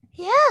roast?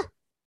 Yeah.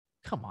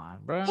 Come on,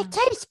 bro. It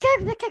tastes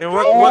good. And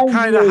what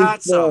kind of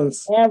hot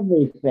sauce?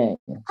 Everything.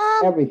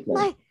 Everything.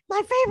 My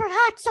favorite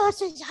hot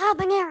sauce is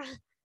habanero.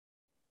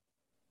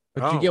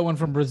 But you get one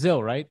from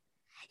Brazil, right?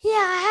 Yeah,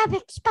 I have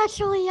it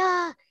specially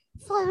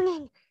flown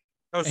in.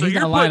 Oh, so he's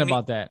you're not lying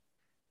about that.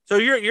 So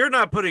you're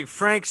not putting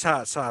Frank's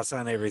hot sauce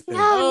on everything?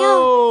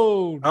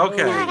 No.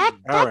 Okay. No,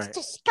 that's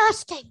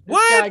disgusting. This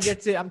guy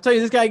gets it. I'm telling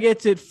you, this guy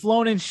gets it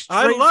flown in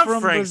straight from I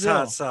love Frank's Brazil.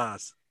 hot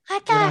sauce. We're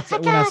not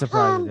surprised at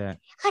that.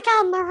 I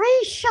got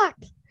Marie Sharp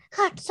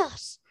hot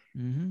sauce.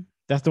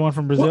 That's the one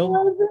from Brazil?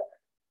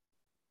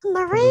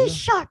 Marie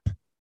Sharp.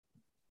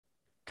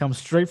 Comes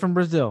straight from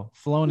Brazil,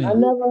 flown in. I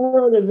never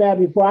heard of that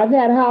before. I've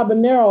had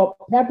habanero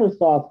pepper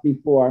sauce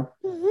before.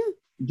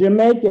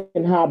 Jamaican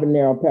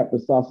habanero pepper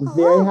sauce is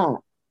very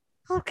hot.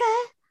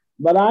 Okay.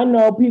 But I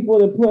know people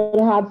that put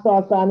hot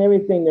sauce on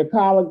everything. Their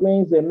collard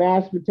greens, their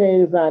mashed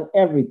potatoes, on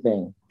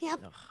everything.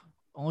 Yep.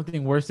 Only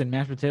thing worse than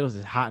mashed potatoes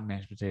is hot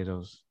mashed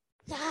potatoes.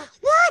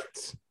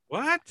 What?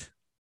 What?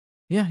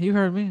 Yeah, you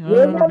heard me. I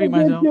don't repeat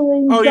myself.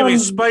 Oh, you mean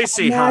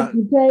spicy hot?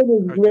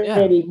 Potatoes,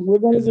 Griddy. Yeah. We're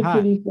going to get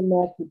hot. you these some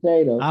mashed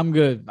potatoes. I'm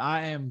good.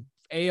 I am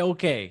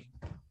A-okay.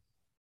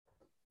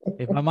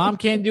 If my mom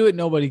can't do it,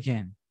 nobody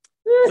can.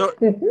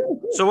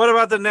 So what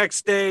about the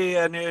next day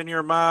and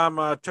your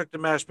mom took the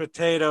mashed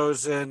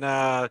potatoes and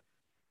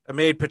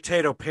made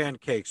potato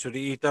pancakes? Would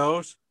you eat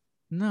those?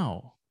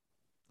 No.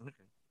 Okay.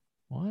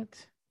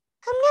 What?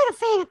 I'm not a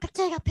fan of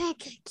potato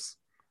pancakes.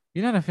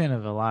 You're not a fan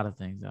of a lot of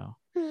things, though.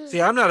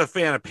 See, I'm not a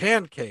fan of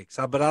pancakes,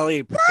 but I'll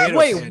eat potato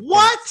pancakes.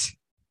 What?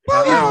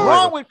 What is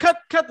wrong with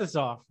cut this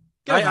off?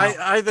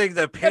 I think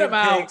that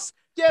pancakes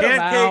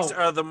Pancakes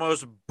are the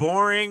most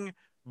boring,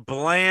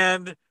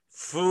 bland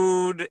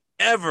food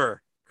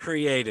ever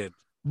created.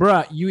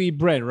 Bruh, you eat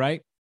bread,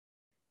 right?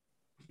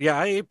 Yeah,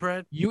 I eat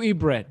bread. You eat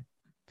bread.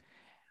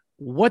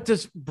 What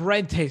does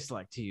bread taste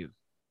like to you?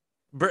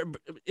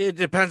 It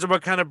depends on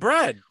what kind of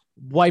bread.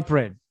 White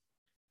bread.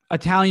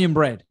 Italian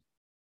bread.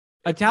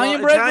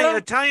 Italian bread?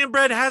 Italian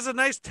bread has a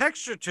nice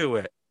texture to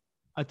it.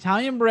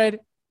 Italian bread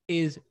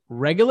is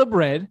regular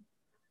bread,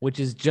 which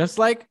is just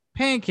like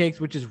pancakes,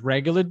 which is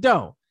regular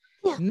dough.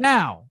 Yeah.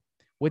 Now,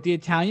 with the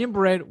Italian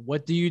bread,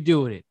 what do you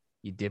do with it?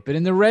 You dip it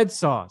in the red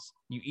sauce.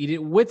 You eat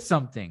it with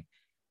something.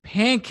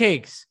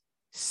 Pancakes,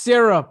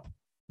 syrup,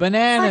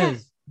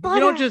 bananas. Butter.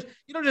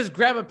 You don't just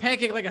grab a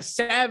pancake like a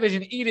savage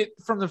and eat it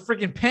from the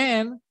freaking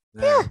pan.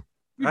 Yeah.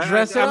 You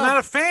dress it up. I'm not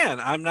a fan.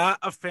 I'm not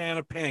a fan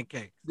of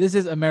pancakes. This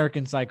is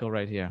American Psycho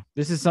right here.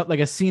 This is like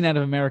a scene out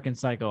of American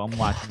Psycho I'm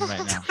watching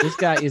right now. This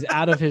guy is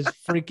out of his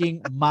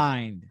freaking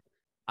mind.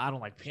 I don't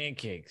like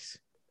pancakes.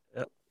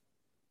 Yep.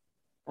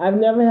 I've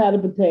never had a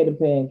potato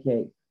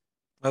pancake.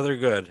 Oh, they're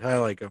good. I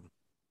like them.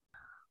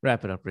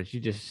 Wrap it up, Rich. You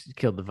just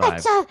killed the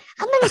vibe. So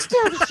I'm gonna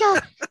steal the show.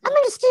 I'm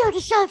gonna steal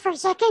the show for a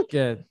second.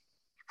 Good.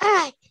 All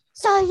right.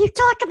 So you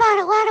talk about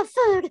a lot of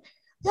food.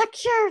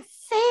 What's your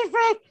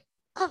favorite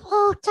of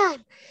all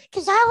time?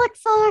 Because I look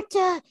forward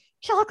to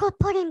chocolate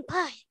pudding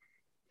pie.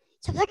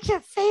 So what's your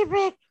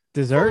favorite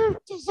Dessert? food,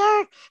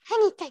 dessert,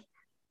 anything?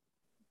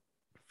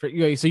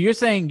 So you're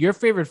saying your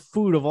favorite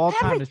food of all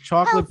time is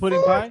chocolate pudding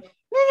food? pie?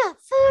 No,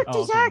 food,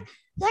 Oh, dessert. okay.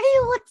 What do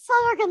you look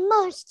forward to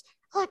most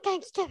on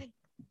Thanksgiving?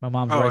 My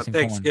mom's rice and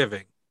corn.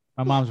 Thanksgiving.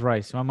 My mom's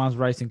rice. My mom's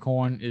rice and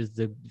corn is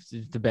the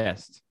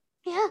best.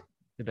 Yeah.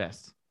 The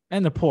best.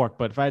 And the pork,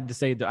 but if I had to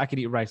say, I could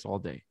eat rice all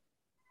day.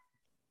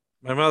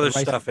 My mother's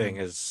Rice stuffing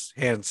is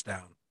hands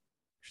down.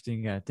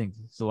 Christine got to think.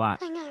 It's a lot.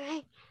 I know,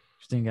 right?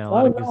 Christine got a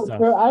lot of good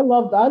stuff. I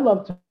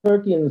love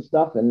turkey and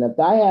stuffing. If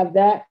I have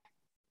that,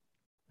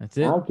 That's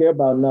it. I don't care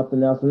about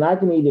nothing else, and I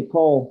can eat it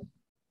cold.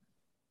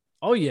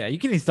 Oh yeah, you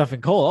can eat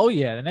stuffing cold. Oh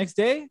yeah, the next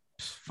day,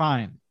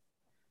 fine.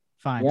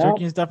 Yeah.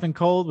 Turkey and stuffing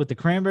cold with the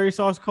cranberry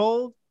sauce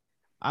cold.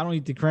 I don't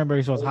eat the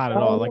cranberry sauce hot at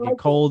all. I like it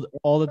cold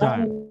all the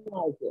time.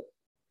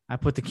 I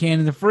put the can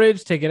in the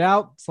fridge, take it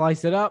out,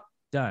 slice it up,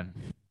 done. I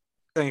have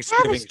a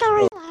Thanksgiving.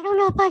 story. I don't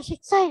know if I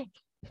should say it.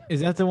 Is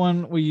that the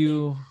one where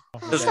you?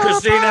 Does So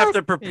Christine about- have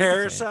to prepare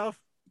Okay. herself?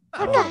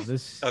 Okay.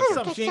 This Okay.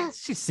 something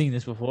she's seen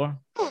this before.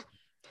 All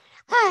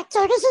right,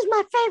 so this is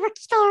my favorite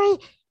story.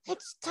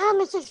 It's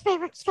Thomas's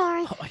favorite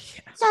story. Oh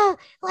yeah. So,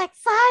 like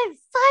five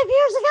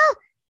years ago,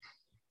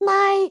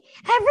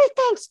 every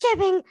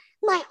Thanksgiving,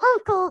 my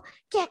uncle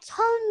gets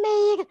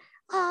homemade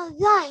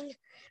wine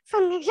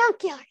from the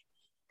junkyard.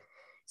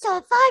 So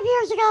 5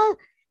 years ago,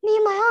 me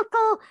and my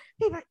uncle,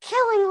 we were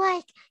killing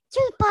like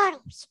 2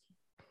 bottles.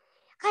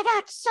 I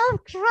got so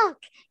drunk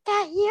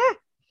that year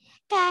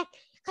that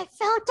I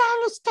fell down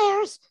the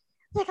stairs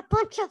with a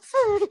bunch of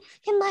food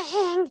in my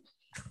hand,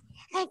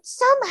 and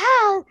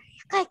somehow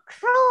I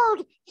crawled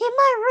in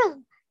my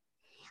room.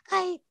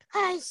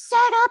 I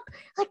sat up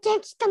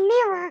against the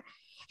mirror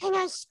and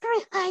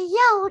I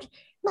yelled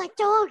my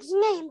dog's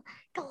name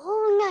the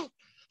whole night,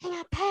 and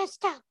I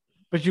passed out.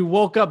 But you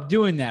woke up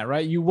doing that,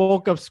 right? You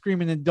woke up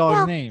screaming the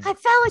dog's name. I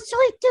fell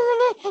asleep doing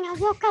it, and I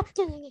woke up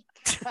doing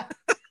it.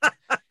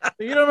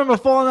 You don't remember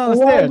falling down the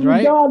stairs,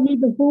 right? Dog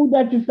eat the food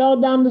that you fell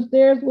down the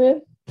stairs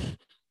with?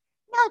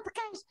 No,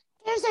 because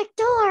there's a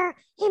door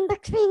in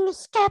between the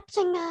steps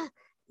and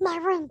my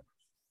room.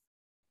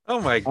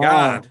 Oh my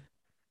God.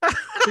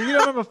 So you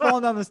don't remember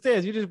falling down the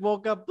stairs. You just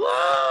woke up.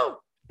 Whoa!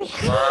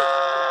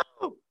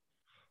 Whoa!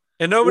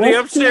 And nobody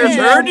upstairs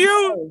heard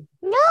you?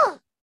 No.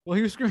 Well,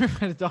 he was screaming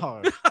at the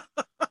dog.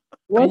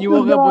 What's you the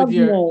woke up with dog's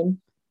your-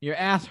 name? Your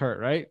ass hurt,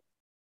 right?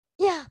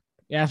 Yeah.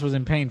 Your ass was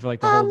in pain for like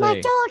the whole My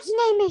day. dog's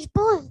name is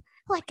Blue,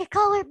 like the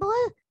color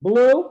blue.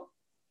 Blue?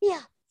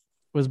 Yeah.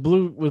 Was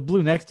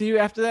Blue next to you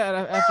after that?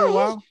 After a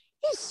while?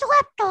 He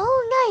slept the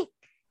whole night.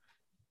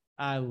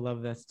 I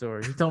love that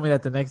story. He told me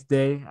that the next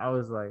day. I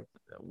was like,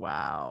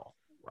 wow.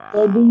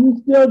 So do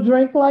you still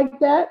drink like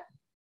that?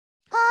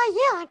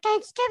 Yeah, on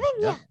Thanksgiving,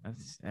 yeah.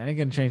 That ain't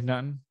gonna change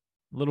nothing.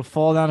 A little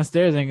fall down the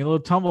stairs, a little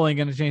tumble ain't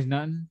gonna change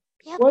nothing.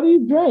 Yep. What do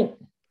you drink?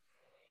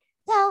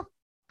 So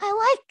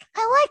I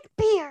like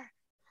beer,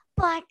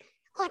 but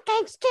on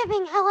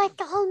Thanksgiving I like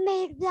the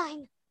homemade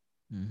wine.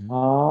 Mm-hmm.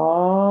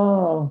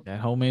 Oh, That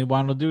homemade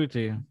wine will do it to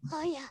you.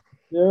 Oh yeah.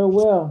 sure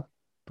will.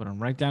 Put them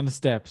right down the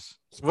steps.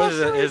 What is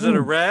it? Is it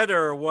a red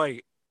or a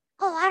white?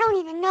 Oh, I don't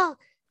even know.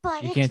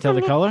 But You it's can't tell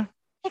from the color?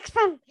 It's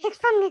from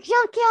the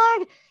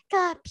junkyard.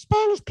 The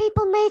Spanish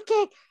people make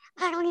it.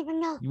 I don't even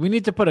know. We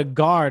need to put a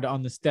guard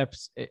on the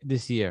steps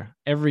this year.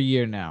 Every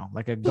year now.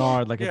 Like a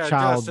guard, like a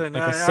child, Justin,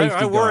 like a safety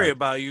I worry guard.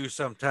 about you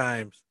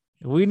sometimes.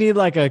 We need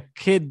like a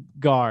kid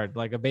guard,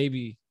 like a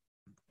baby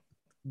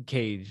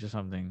cage or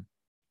something.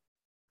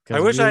 I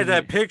wish I had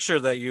that picture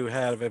that you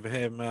had of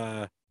him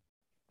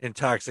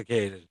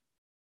intoxicated.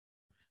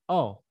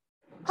 Oh.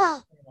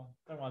 Oh,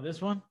 Talking about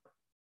this one?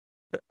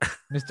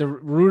 Mr.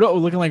 Rudolph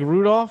looking like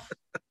Rudolph?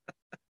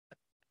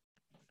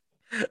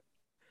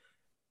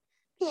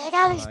 Yeah, I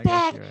got his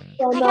bag.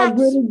 So now,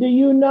 Griddy, do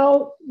you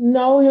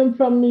know him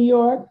from New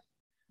York?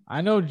 I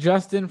know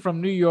Justin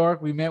from New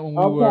York. We met when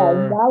we Okay,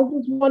 were. I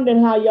was just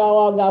wondering how y'all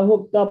all got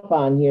hooked up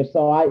on here.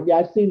 So I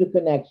see the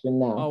connection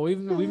now. Oh, we've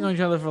known each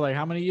other for like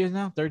how many years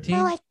now? 13?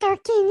 For like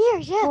 13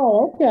 years, yeah.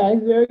 Oh,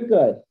 okay, very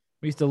good.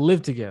 We used to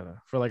live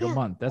together for like a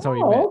month. That's how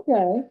we met. Oh,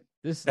 okay.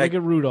 Look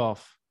at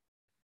Rudolph.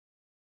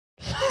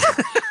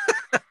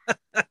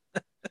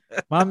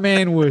 My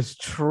man was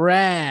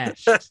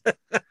trashed.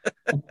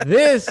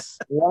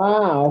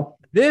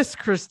 This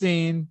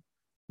Christine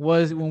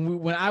was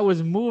when I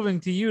was moving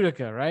to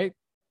Utica, right?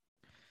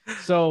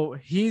 So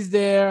he's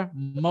there,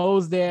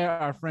 Mo's there,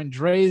 our friend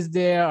Dre's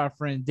there, our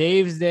friend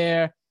Dave's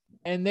there,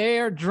 and they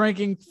are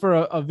drinking for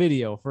a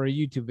video, for a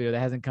YouTube video that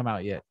hasn't come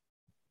out yet.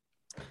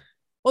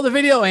 Well, the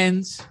video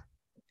ends,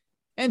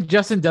 and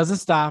Justin doesn't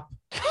stop.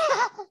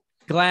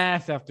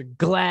 Glass after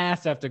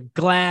glass after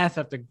glass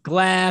after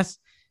glass.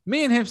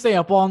 Me and him stay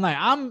up all night.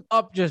 I'm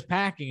up just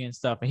packing and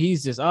stuff, and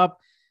he's just up.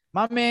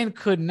 My man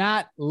could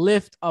not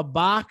lift a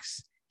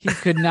box. He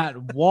could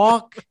not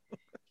walk.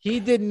 He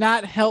did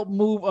not help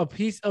move a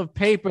piece of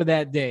paper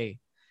that day.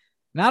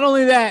 Not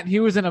only that, he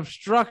was an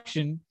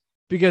obstruction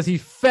because he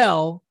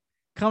fell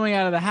coming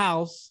out of the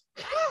house.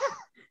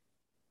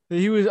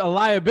 He was a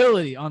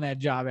liability on that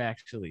job,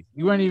 actually.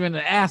 You weren't even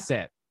an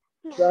asset.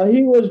 So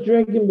he was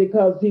drinking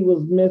because he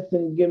was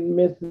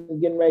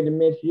getting ready to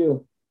miss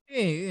you.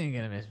 He ain't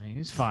gonna miss me.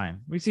 He's fine.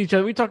 We see each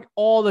other. We talk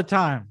all the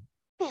time.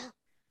 Yeah.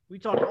 We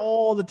talk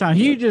all the time.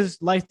 He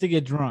just likes to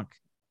get drunk.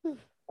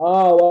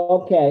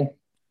 Oh, okay.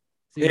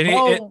 See,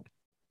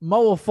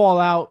 Mo will fall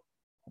out.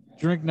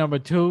 Drink number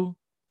 2.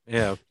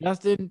 Yeah.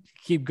 Justin,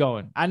 keep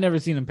going. I never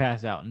seen him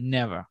pass out.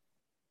 Never.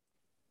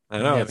 I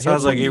know. It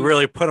sounds like he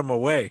really put him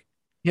away.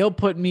 He'll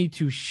put me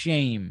to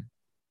shame.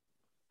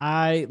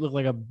 I look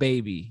like a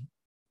baby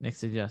next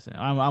to Justin.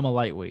 I'm a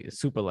lightweight, a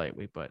super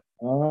lightweight, but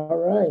all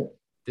right.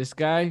 This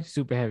guy,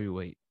 super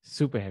heavyweight.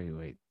 Super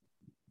heavyweight.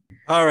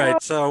 All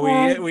right, so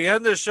we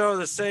end the show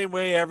the same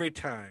way every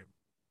time,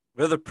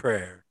 with a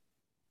prayer.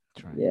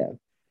 That's right. Yeah.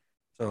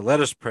 So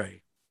let us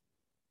pray.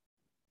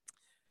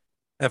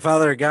 And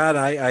Father God,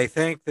 I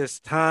thank this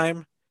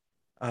time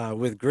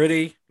with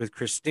Griddy, with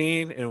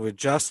Christine, and with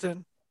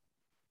Justin.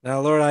 Now,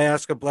 Lord, I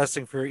ask a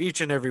blessing for each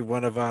and every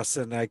one of us.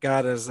 And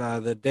God, as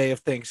the day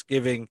of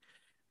Thanksgiving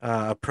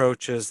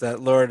approaches,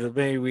 that, Lord,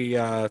 may we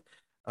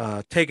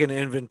take an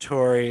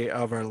inventory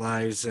of our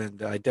lives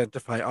and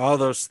identify all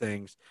those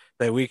things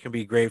that we can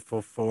be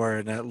grateful for.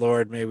 And that,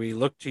 Lord, may we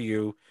look to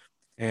you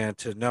and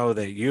to know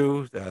that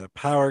you, the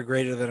power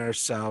greater than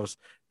ourselves,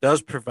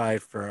 does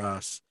provide for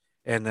us.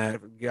 And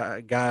that,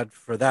 God,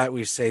 for that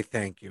we say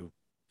thank you.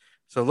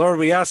 So, Lord,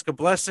 we ask a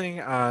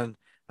blessing on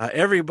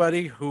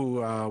everybody who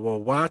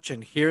will watch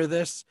and hear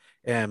this,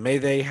 and may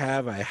they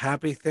have a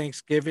happy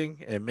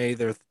Thanksgiving, and may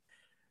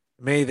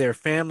their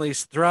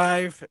families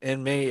thrive,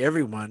 and may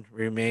everyone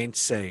remain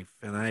safe.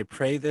 And I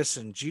pray this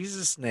in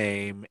Jesus'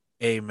 name.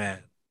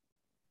 Amen.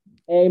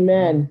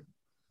 Amen.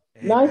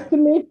 Nice to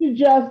meet you,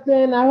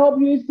 Justin. I hope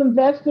you eat some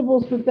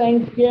vegetables for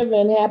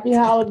Thanksgiving. Happy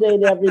holiday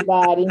to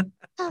everybody.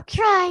 I'll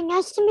try.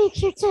 Nice to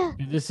meet you, too.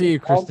 Good to see you,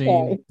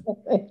 Christine.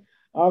 Okay.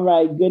 All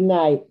right. Good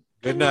night.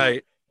 Good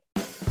night.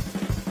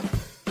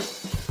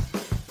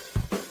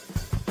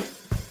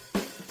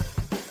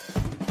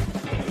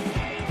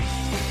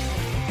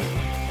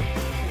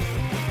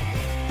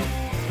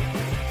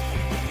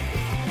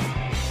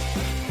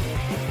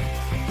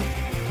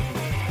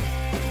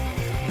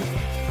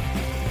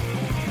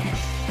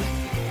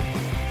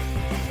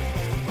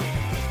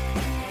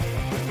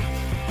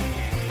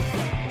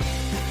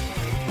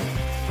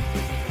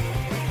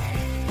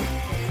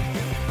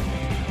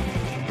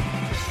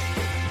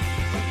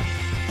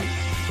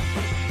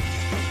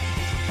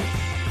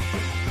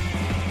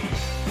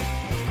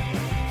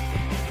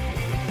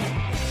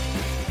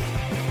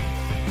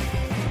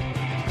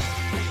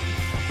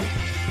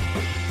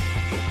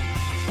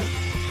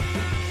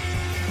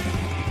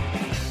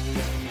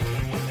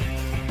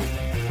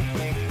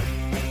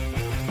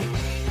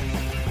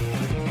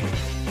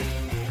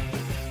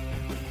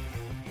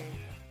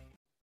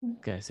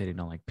 Guy said he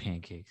don't like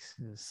pancakes.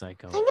 This is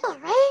psycho. I know,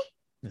 right?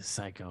 This is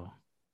psycho.